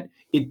outset.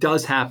 It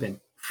does happen.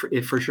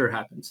 It for sure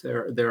happens.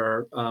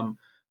 There are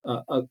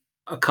a,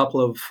 a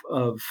couple of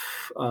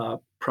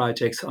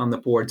projects on the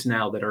boards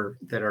now that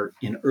are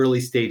in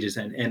early stages,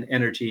 and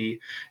energy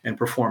and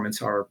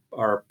performance are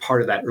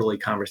part of that early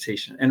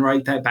conversation. And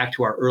right that back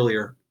to our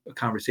earlier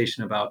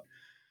conversation about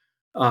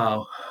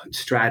uh,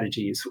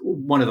 strategies.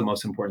 One of the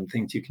most important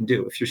things you can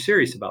do, if you're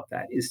serious about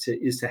that, is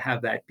to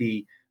have that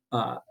be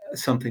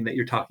something that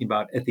you're talking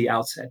about at the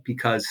outset,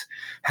 because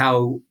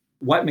how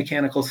what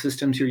mechanical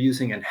systems you're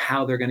using and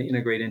how they're going to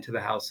integrate into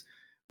the house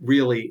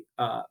really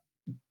are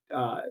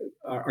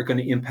going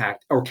to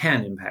impact or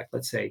can impact,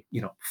 let's say,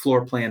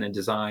 floor plan and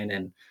design,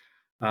 and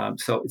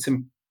so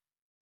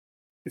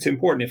it's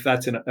important if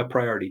that's a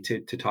priority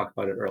to talk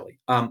about it early.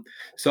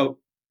 So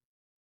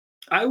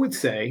I would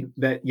say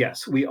that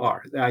yes, we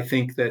are. I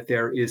think that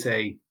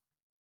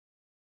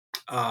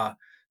uh,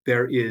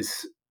 there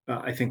is.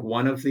 I think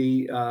one of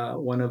the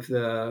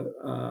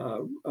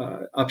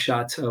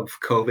upshots of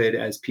COVID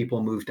as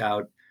people moved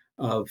out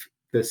of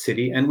the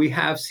city, and we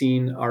have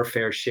seen our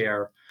fair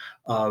share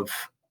of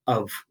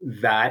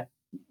that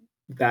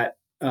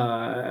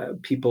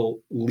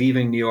people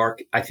leaving New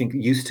York. I think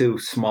used to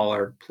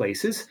smaller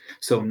places,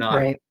 so not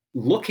right?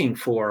 looking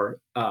for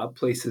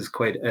places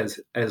quite as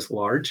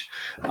large.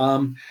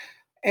 And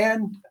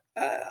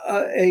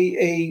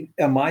a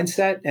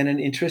mindset and an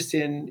interest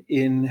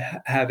in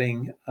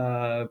having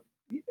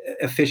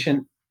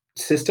efficient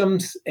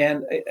systems,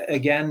 and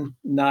again,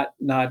 not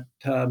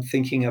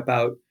thinking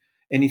about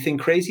anything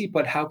crazy,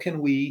 but how can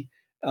we,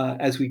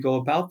 as we go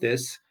about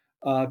this,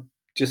 uh,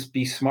 just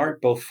be smart,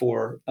 both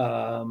for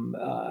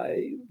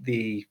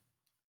the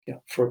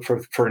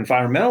for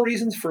environmental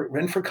reasons,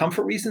 for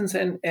comfort reasons,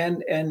 and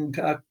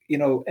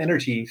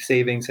energy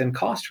savings and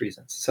cost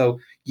reasons. So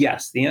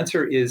yes, the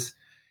answer is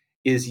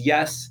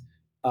yes.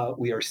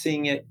 We are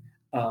seeing it.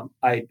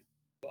 I'd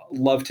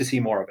love to see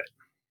more of it.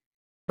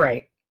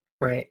 Right,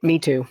 right. Me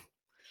too.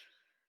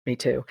 Me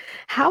too.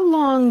 How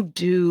long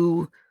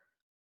do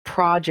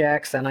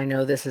projects, and I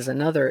know this is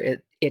another,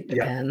 it Yeah,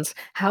 depends.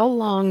 How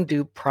long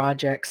do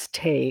projects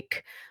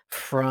take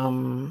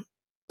from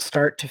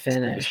start to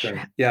finish?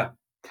 yeah.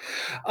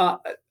 Uh,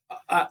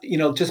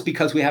 just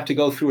because we have to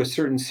go through a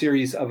certain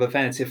series of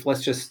events. If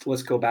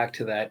let's go back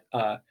to that.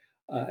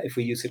 If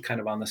we use it kind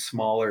of on the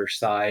smaller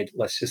side,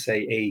 let's just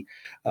say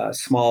a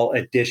small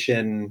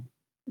addition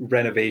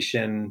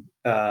renovation,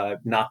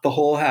 not the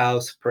whole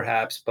house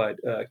perhaps, but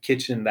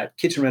kitchen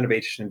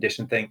renovation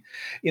addition thing.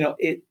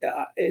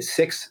 It's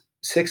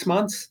 6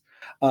 months,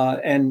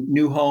 and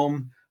new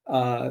home.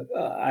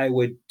 I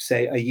would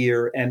say a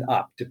year and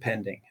up,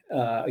 depending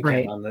again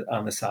Right,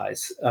 on the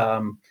size.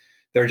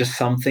 There are just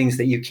some things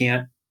that you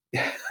can't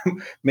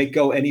make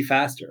go any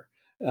faster.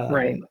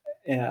 right,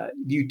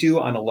 You do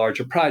on a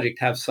larger project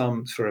have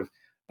some sort of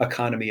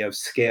economy of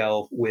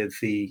scale with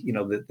the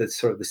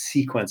sort of the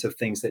sequence of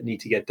things that need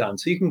to get done.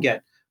 So you can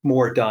get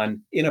more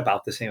done in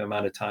about the same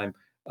amount of time.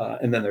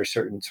 And then there's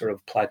certain sort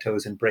of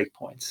plateaus and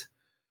breakpoints.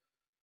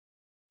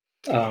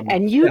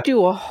 and you Yeah,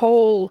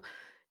 do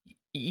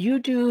you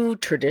do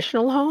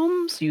traditional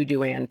homes, you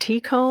do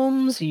antique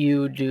homes,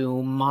 you do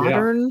yeah,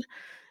 modern,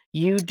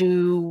 you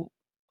do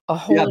a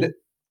yeah.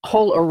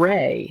 whole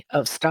array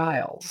of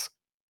styles.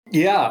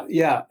 Yeah,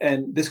 yeah,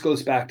 and this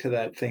goes back to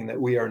that thing that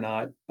we are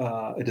not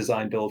a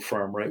design build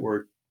firm, right?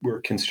 We're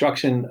a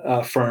construction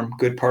firm,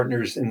 good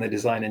partners in the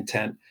design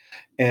intent,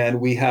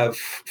 and we have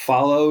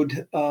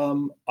followed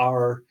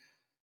our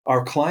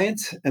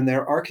clients and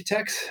their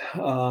architects.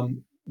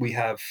 We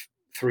have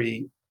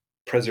three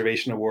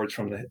preservation awards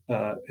from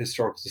the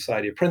Historical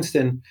Society of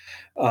Princeton.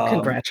 Um,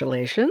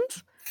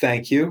 Congratulations.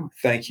 Thank you,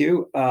 thank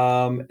you.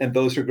 And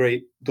those are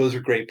great. Those are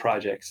great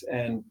projects.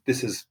 And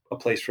this is a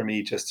place for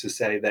me just to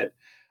say that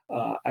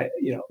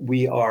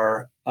we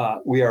are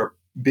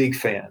big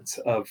fans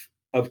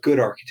of good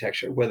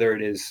architecture, whether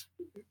it is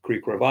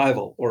Greek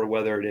Revival or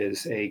whether it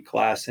is a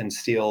glass and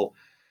steel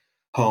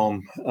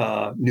home,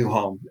 new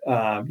home.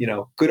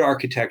 Good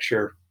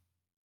architecture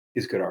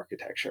is good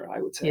architecture,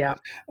 I would say. Yeah.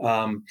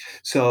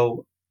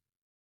 So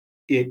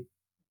it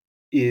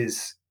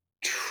is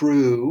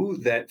true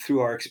that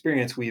through our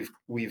experience we've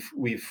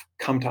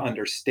come to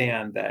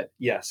understand that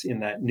yes, in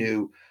that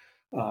new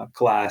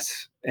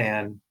glass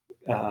and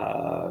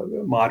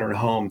modern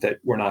home, that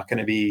we're not going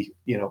to be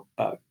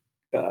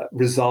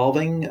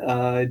resolving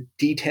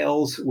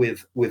details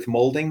with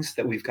moldings,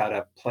 that we've got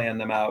to plan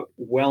them out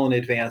well in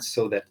advance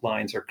so that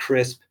lines are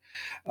crisp,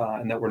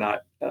 and that we're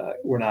not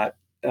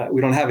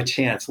we don't have a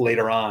chance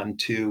later on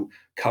to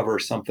cover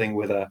something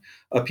with a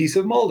piece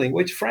of molding,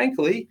 which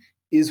frankly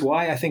is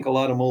why I think a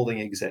lot of molding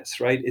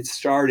exists, right? It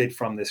started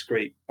from this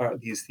great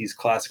these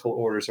classical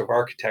orders of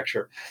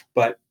architecture,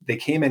 but they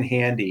came in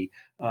handy,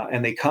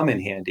 and they come in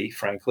handy,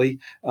 frankly,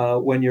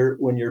 when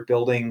you're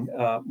building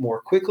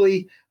more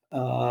quickly. You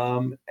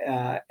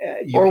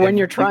Or when can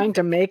you're trying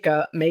to make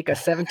a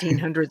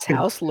 1700s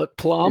house look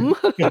plum.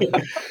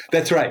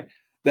 That's right.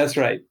 That's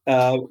right.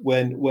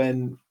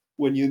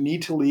 When you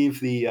need to leave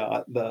the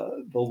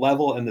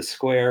level and the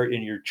square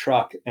in your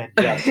truck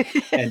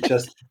and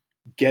just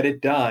get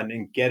it done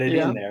and get it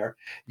Yeah. in there,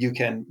 you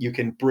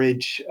can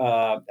bridge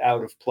out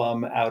of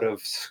plumb, out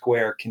of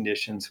square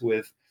conditions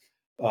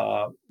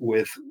uh,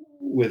 with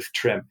with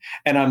trim.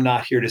 And I'm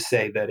not here to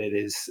say that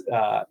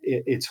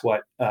it's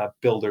what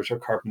builders or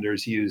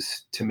carpenters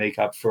use to make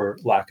up for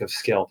lack of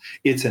skill.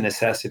 It's a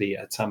necessity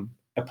at some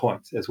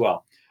points as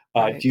well.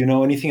 Right. Do you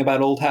know anything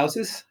about old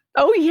houses,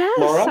 Oh, yes,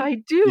 Laura? I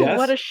do.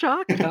 What Yes. a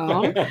shock,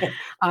 Tom.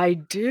 I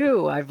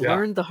do. I've Yeah.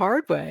 learned the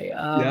hard way.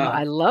 Yeah.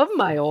 I love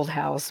my old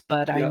house,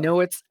 but I Yeah. know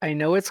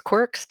its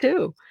quirks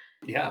too.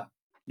 Yeah.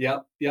 Yeah.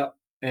 Yeah.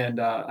 And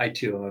I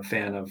too am a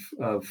fan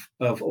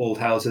of old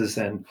houses,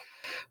 and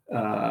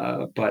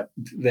but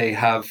they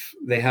have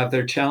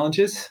their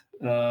challenges.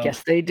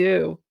 Yes, they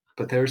do.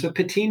 But there's a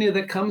patina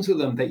that comes with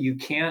them that you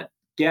can't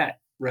get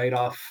right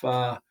off,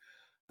 right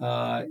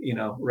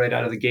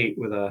out of the gate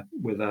with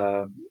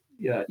a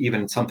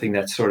even something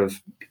that's sort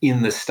of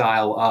in the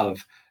style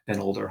of an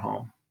older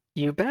home.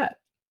 You bet.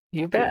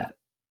 You Yeah. bet.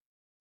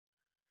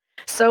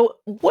 So,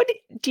 what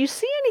do you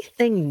see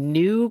anything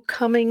new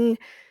coming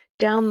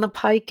down the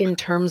pike in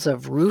terms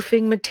of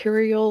roofing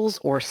materials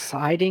or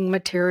siding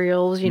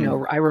materials?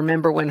 Mm. I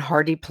remember when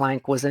Hardy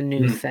Plank was a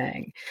new Mm.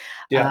 thing.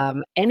 Yeah.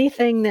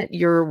 Anything that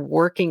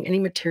any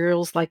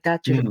materials like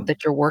that Mm.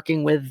 that you're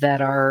working with that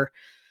are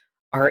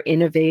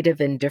innovative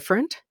and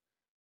different?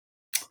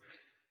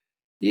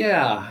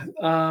 Yeah.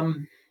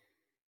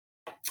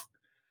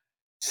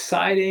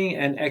 Siding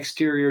and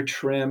exterior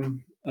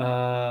trim.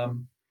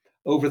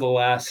 Over the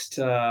last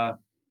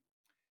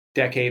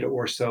decade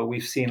or so,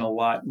 we've seen a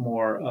lot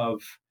more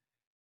of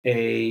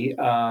a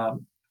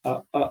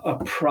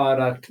a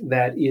product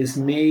that is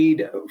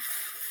made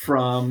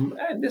from,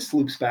 and this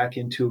loops back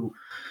into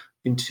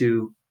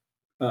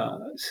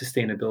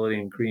sustainability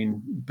and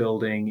green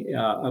building,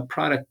 a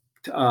product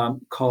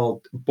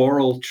called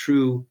Boral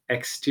True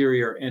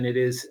Exterior, and it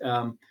is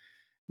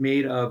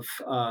made of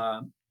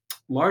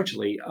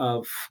largely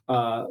of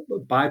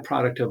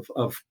byproduct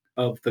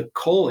of the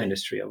coal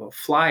industry, of a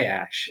fly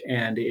ash,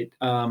 and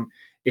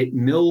it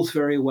mills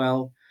very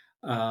well.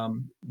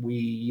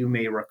 You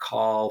may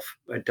recall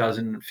a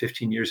dozen,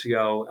 15 years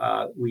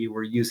ago, we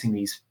were using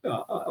these.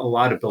 A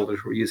lot of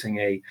builders were using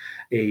a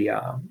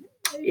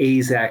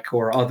AZEK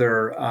or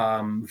other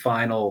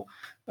vinyl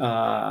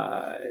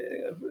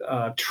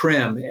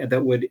trim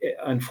that would,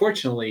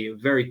 unfortunately,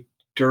 very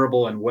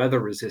durable and weather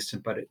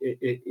resistant, but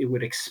it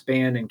would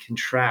expand and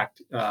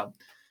contract,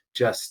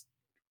 just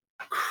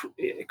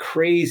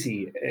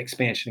crazy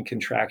expansion and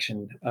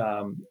contraction,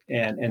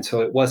 and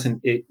so it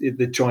wasn't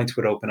the joints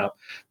would open up.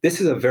 This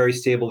is a very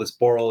stable. This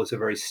Boral is a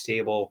very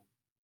stable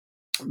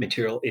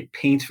material. It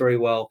paints very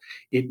well.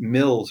 It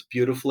mills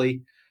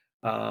beautifully,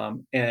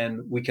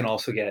 and we can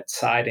also get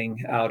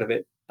siding out of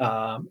it.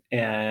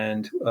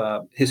 And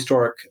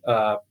historic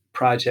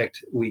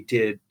project we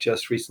did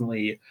just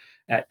recently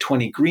at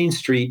 20 Green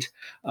Street,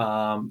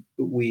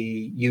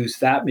 we use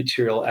that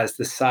material as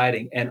the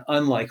siding. And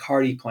unlike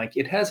Hardy Plank,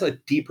 it has a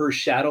deeper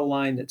shadow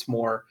line that's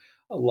more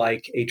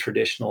like a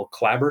traditional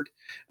clapboard.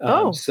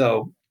 Oh,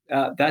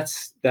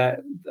 That's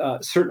that.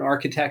 Certain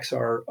architects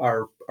are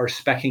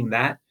specking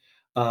that,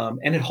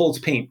 and it holds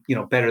paint,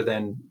 better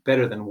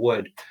than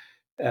wood.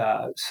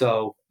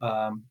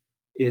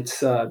 It's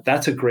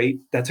that's a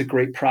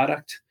great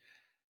product.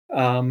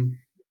 Um,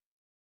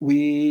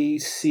 we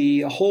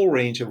see a whole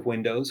range of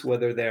windows,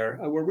 whether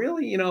we're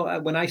really,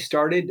 when I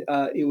started,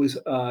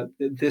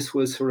 this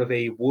was sort of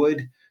a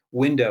wood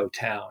window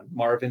town.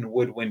 Marvin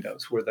wood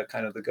windows were the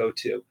kind of the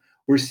go-to.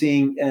 we're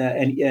seeing,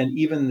 and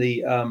even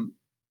the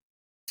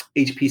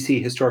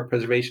HPC, Historic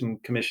Preservation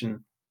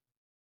Commission,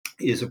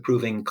 is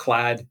approving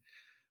clad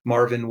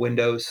Marvin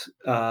windows,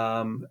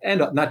 and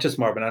not just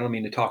Marvin. I don't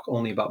mean to talk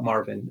only about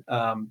Marvin,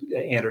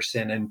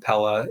 Anderson and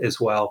Pella as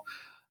well,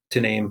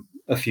 to name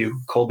a few.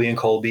 Colby and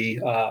Colby.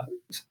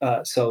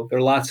 So there are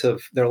lots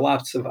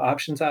of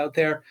options out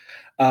there.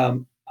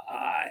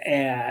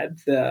 And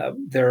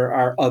there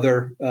are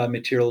other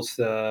materials.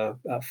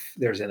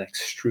 There's an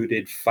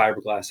extruded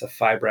fiberglass, a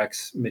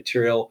Fibrex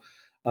material.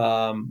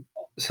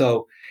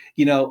 So,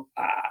 you know,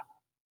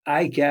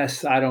 I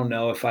guess I don't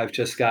know if I've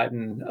just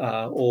gotten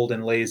old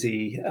and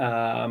lazy,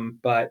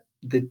 but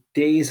the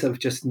days of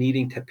just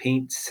needing to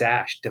paint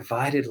sash,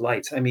 divided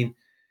lights. I mean,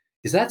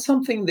 is that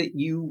something that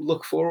you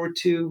look forward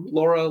to,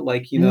 Laura?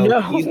 Like,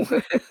 No.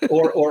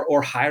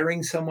 or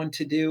hiring someone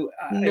to do?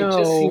 It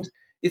just No.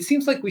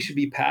 seems like we should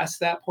be past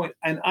that point.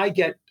 And I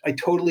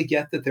totally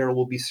get that there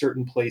will be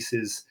certain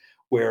places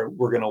where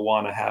we're going to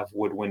want to have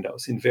wood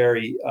windows in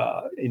very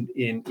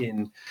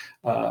in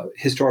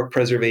historic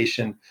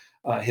preservation,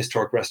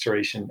 historic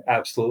restoration.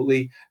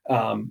 Absolutely.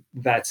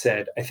 That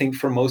said, I think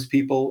for most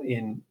people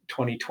in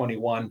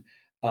 2021,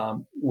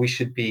 we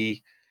should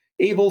be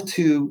able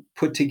to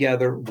put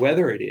together,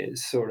 whether it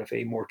is sort of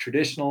a more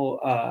traditional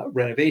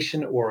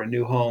renovation or a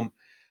new home,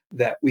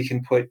 that we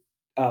can put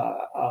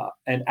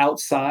an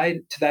outside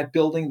to that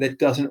building that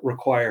doesn't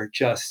require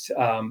just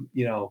uh,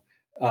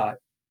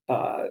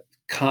 uh,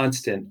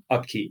 constant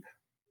upkeep,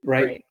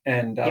 right? Right.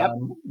 And Yep.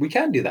 we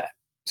can do that.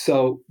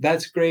 So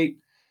that's great.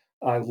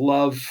 I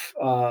love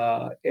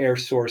air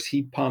source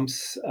heat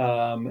pumps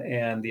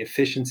and the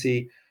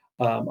efficiency.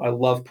 I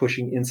love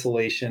pushing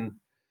insulation.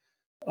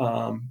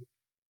 Um,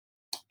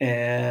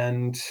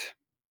 and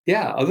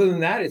yeah, other than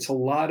that, it's a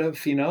lot of,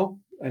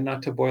 and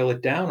not to boil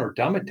it down or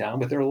dumb it down,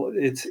 but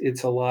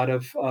it's a lot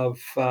of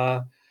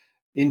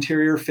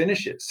interior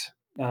finishes.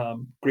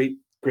 Great,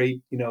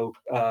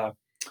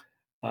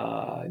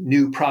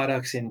 new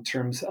products in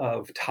terms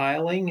of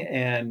tiling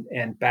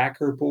and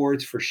backer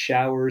boards for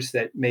showers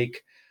that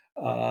make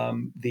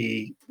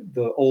the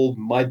old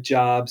mud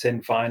jobs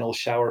and vinyl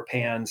shower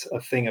pans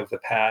a thing of the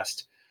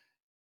past.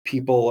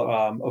 People,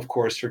 of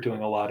course, are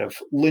doing a lot of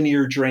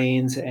linear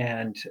drains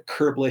and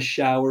curbless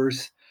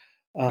showers.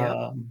 Yep.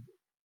 Um,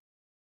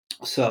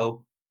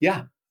 so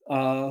yeah,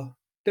 uh,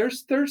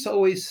 there's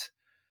always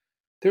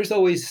there's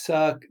always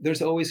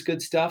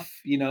good stuff,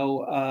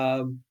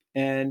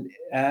 and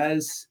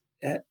as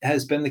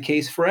has been the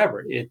case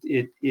forever.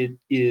 It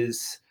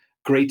is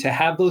great to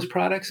have those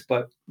products,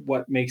 but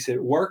what makes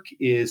it work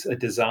is a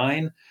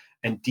design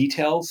and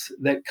details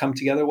that come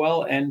together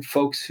well, and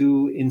folks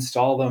who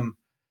install them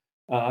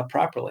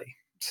properly.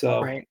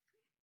 So Right.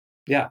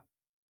 yeah.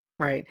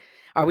 Right.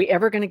 Are we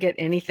ever going to get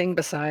anything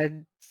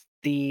besides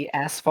the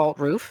asphalt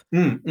roof?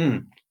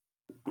 Mm-mm.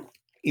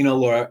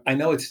 Laura, I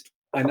know it's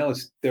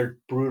they're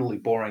brutally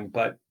boring,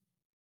 but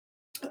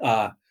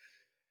uh,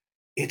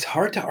 it's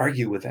hard to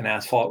argue with an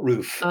asphalt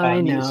roof.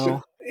 I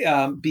know.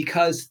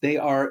 Because they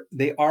are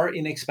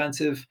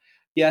inexpensive.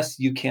 Yes,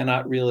 you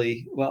cannot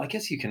really. Well, I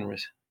guess you can.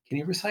 Can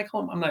you recycle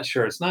them? I'm not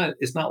sure. It's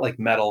not like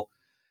metal.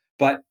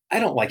 But I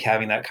don't like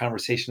having that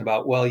conversation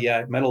about, well,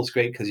 yeah, metal's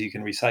great because you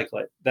can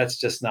recycle it. That's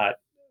just not,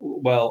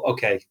 well,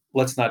 okay,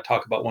 let's not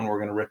talk about when we're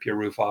going to rip your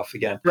roof off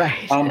again.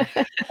 Right. Um,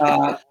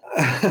 uh,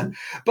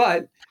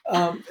 but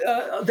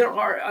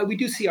we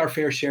do see our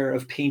fair share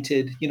of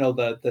painted,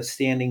 the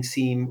standing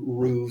seam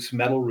roofs,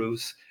 metal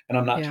roofs, and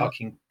I'm not Yeah.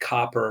 talking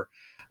copper.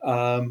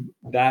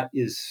 That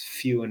is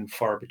few and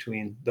far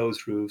between,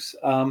 those roofs.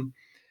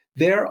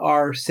 There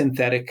are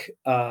synthetic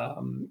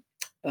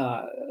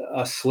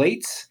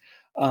slates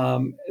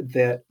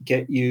that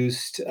get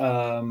used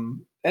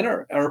and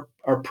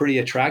are pretty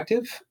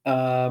attractive.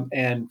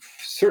 And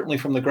certainly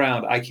from the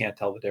ground, I can't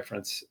tell the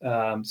difference.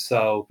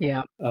 So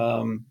Yeah.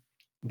 um,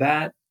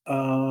 that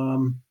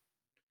and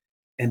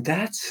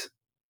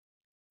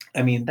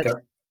I mean, That's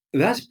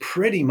that's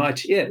pretty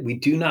much it. We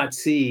do not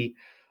see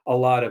a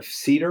lot of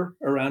cedar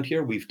around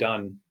here. We've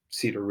done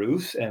cedar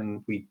roofs,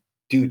 and we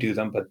do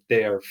them, but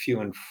they are few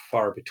and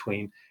far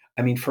between.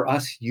 I mean, for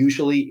us,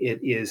 usually it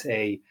is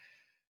a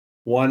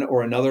one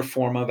or another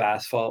form of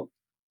asphalt,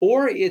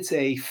 or it's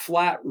a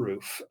flat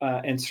roof.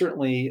 And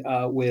certainly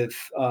with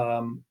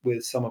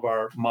some of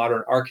our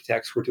modern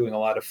architects, we're doing a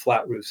lot of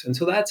flat roofs, and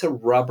so that's a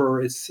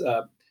rubber. It's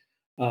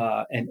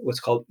and what's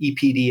called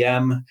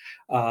EPDM,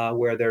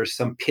 where there's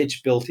some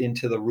pitch built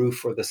into the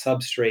roof or the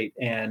substrate,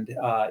 and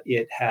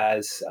it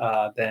has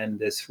then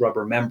this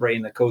rubber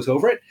membrane that goes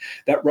over it.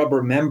 That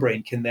rubber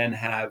membrane can then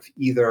have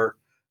either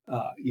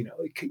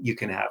you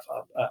can have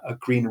a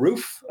green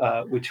roof,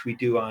 which we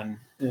do on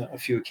a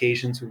few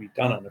occasions, or we've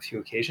done on a few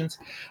occasions.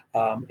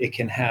 It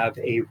can have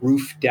a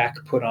roof deck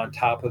put on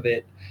top of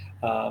it.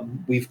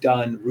 We've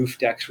done roof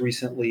decks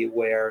recently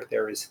where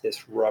there is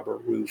this rubber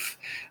roof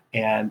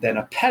and then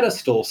a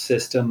pedestal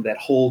system that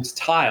holds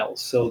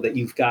tiles, so that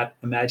you've got,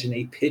 imagine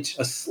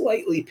a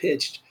slightly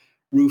pitched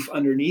roof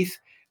underneath,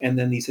 and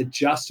then these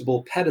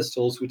adjustable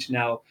pedestals, which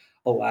now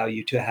allow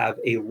you to have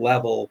a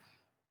level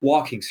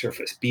walking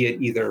surface, be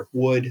it either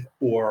wood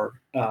or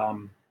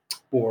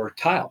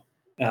tile,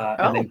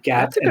 and then Oh,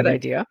 that's a good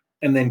idea.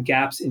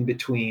 gaps in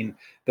between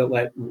that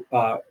let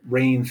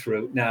rain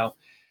through. Now,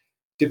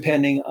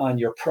 depending on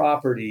your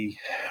property,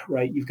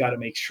 right, you've got to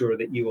make sure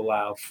that you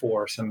allow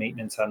for some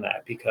maintenance on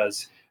that,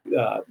 because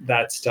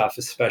that stuff,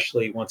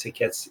 especially once it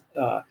gets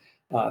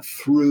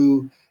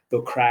through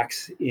the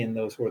cracks in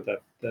those, or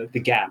the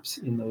gaps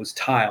in those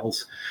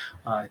tiles,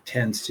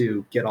 tends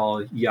to get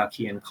all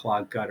yucky and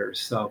clog gutters.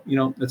 So,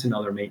 that's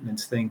another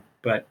maintenance thing.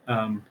 But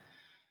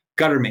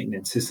gutter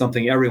maintenance is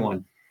something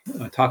everyone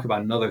talk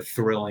about, another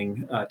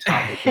thrilling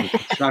topic in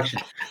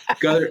construction.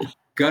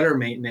 Gutter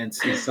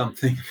maintenance is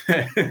something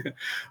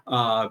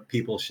that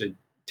people should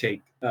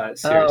take Oh, I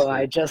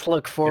seriously. just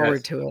look forward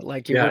Yes, to it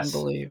like you wouldn't yes,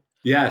 believe.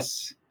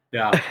 yes,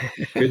 yeah.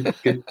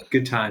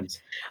 Good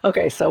times.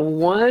 Okay, so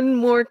one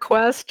more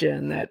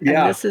question and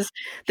Yeah.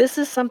 this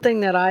is something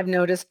that I've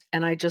noticed,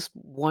 and I just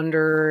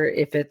wonder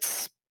if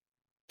it's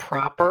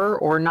proper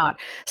or not.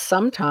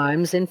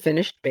 Sometimes in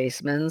finished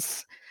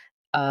basements,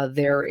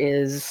 there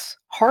is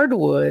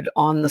hardwood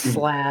on the Mm,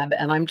 slab,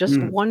 and I'm just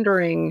mm,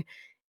 wondering,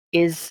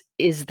 is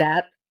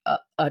that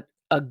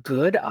a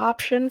good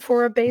option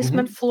for a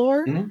basement mhm,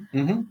 floor?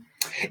 mhm.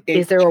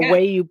 Is It there a can.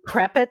 way you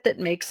prep it that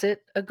makes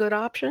it a good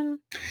option?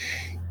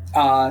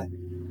 Uh,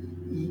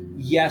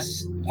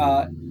 yes,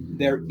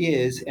 there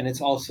is, and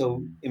it's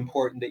also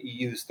important that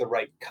you use the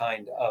right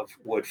kind of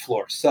wood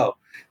floor. So,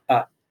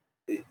 uh,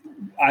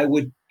 I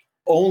would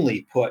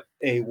only put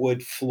a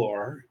wood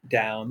floor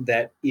down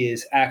that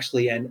is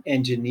actually an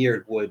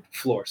engineered wood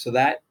floor. So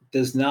that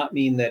does not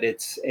mean that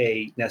it's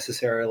a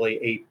necessarily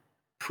a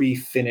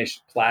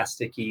pre-finished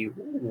plasticky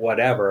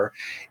whatever.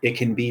 It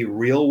can be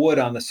real wood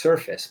on the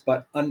surface,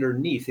 but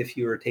underneath, if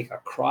you were to take a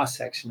cross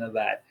section of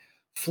that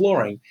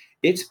flooring,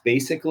 it's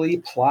basically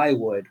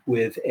plywood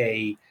with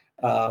a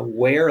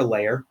wear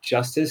layer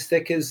just as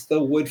thick as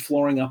the wood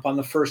flooring up on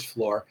the first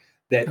floor,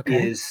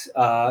 Okay.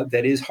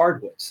 that is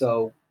hardwood.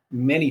 So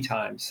many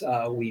times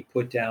we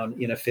put down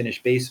in a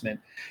finished basement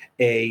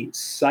a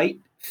site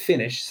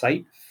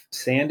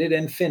sanded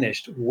and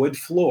finished wood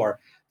floor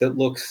that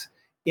looks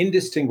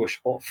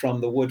indistinguishable from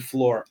the wood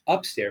floor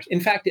upstairs. In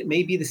fact, it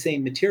may be the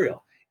same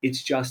material.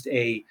 It's just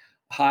a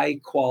high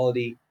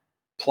quality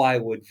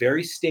plywood,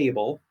 very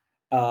stable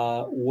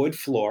wood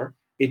floor.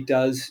 It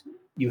does.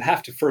 You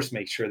have to first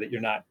make sure that you're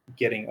not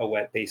getting a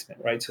wet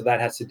basement, right? So that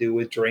has to do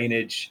with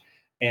drainage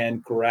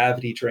and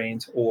gravity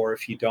drains, or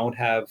if you don't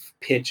have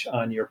pitch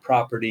on your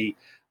property,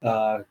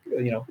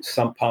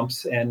 sump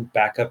pumps and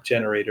backup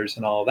generators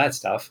and all of that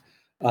stuff.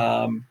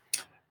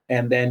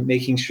 And then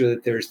making sure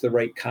that there's the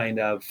right kind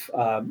of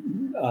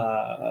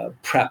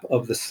prep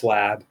of the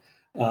slab,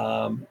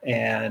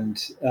 and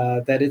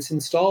that it's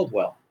installed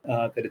well,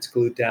 that it's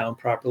glued down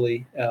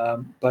properly.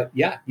 But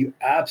yeah, you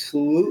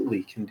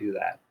absolutely can do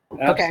that.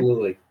 Okay.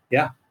 Absolutely.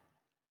 Yeah.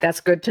 That's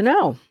good to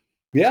know.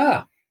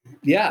 Yeah.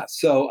 Yeah.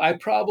 So I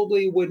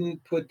probably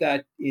wouldn't put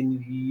that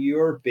in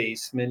your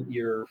basement,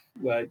 your,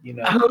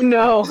 Oh,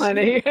 no,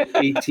 honey.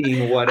 18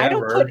 I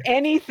don't put whatever.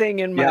 anything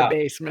in my Yeah.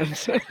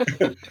 basement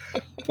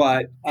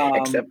But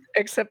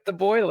except the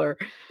boiler.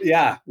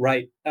 yeah,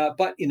 right.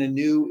 But in a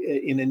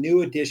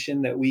new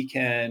edition that we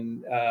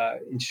can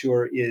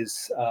ensure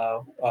is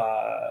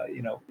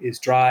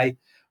dry,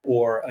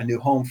 or a new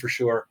home for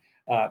sure.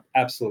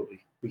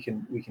 Absolutely, we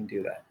can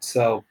do that.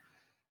 So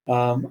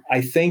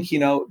I think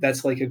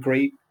that's like a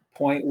great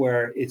point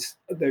where it's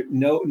there.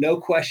 No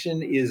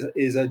question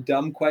is a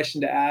dumb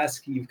question to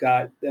ask. You've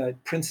got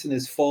Princeton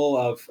is full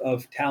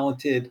of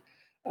talented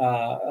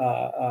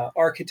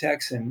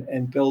architects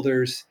and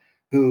builders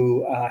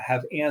who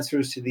have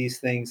answers to these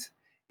things.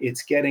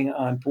 It's getting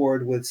on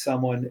board with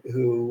someone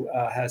who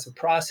has a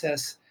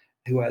process,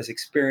 who has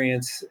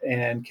experience,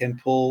 and can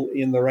pull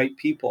in the right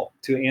people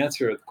to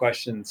answer the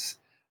questions,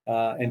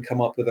 and come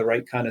up with the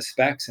right kind of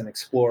specs and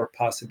explore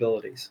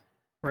possibilities.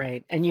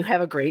 Right, and you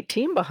have a great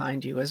team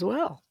behind you as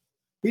well.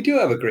 We do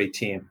have a great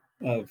team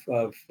of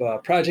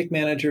project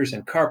managers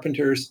and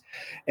carpenters,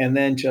 and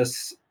then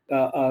just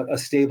a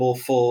stable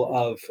full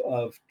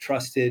of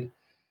trusted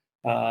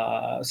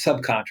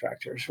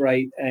subcontractors,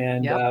 right?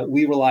 And Yep.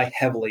 we rely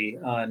heavily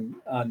on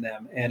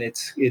them, and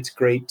it's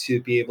great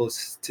to be able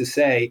to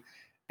say,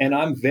 and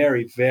I'm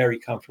very very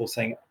comfortable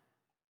saying,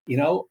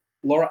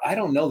 Laura, I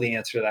don't know the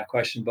answer to that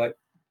question, but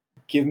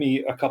give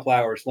me a couple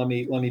hours. Let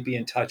me be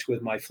in touch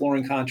with my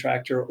flooring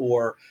contractor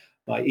or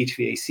my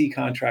HVAC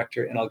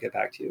contractor, and I'll get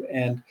back to you.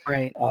 And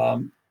Right.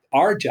 um,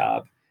 our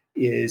job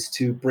is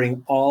to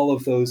bring all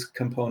of those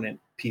component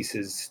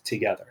pieces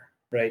together,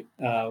 right?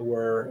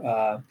 Where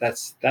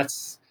that's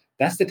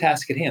the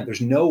task at hand.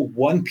 There's no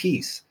one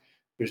piece.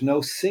 There's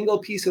no single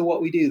piece of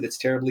what we do that's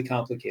terribly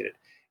complicated.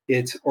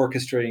 It's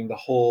orchestrating the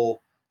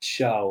whole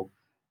show,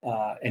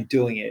 and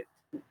doing it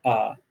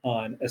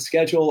on a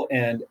schedule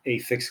and a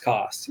fixed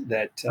cost.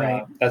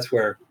 Right. That's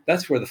where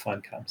the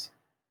fun comes.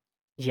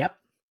 Yep.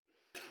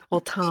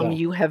 Well, Tom, So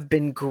you have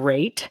been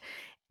great,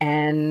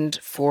 And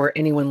for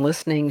anyone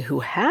listening who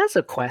has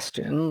a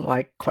question,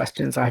 like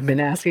questions I've been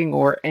asking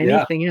or Yeah.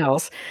 anything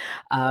else,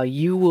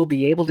 you will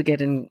be able to get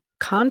in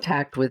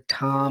contact with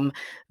Tom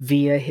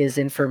via his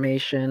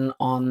information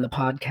on the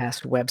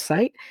podcast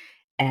website.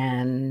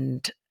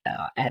 And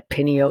at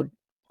Pinio,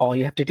 all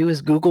you have to do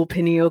is Google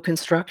Pinio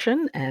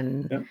Construction,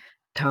 and Yeah.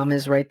 Tom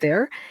is right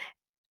there.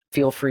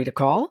 Feel free to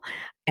call.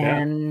 Yeah.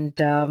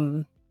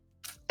 And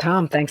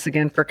Tom, thanks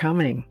again for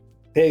coming.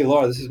 Hey,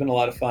 Laura, this has been a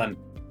lot of fun.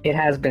 It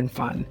has been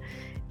fun.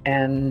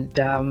 And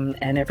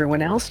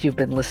everyone else, you've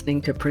been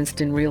listening to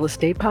Princeton Real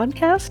Estate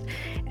Podcast.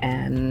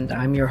 And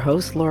I'm your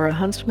host, Laura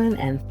Huntsman,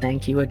 and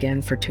thank you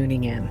again for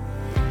tuning in.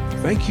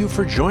 Thank you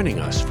for joining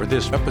us for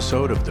this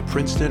episode of the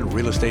Princeton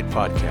Real Estate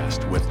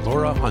Podcast with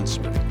Laura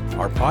Huntsman.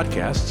 Our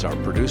podcasts are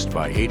produced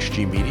by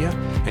HG Media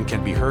and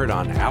can be heard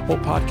on Apple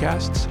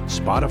Podcasts,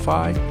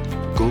 Spotify,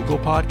 Google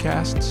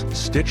Podcasts,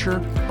 Stitcher,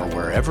 or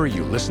wherever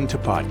you listen to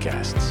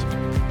podcasts.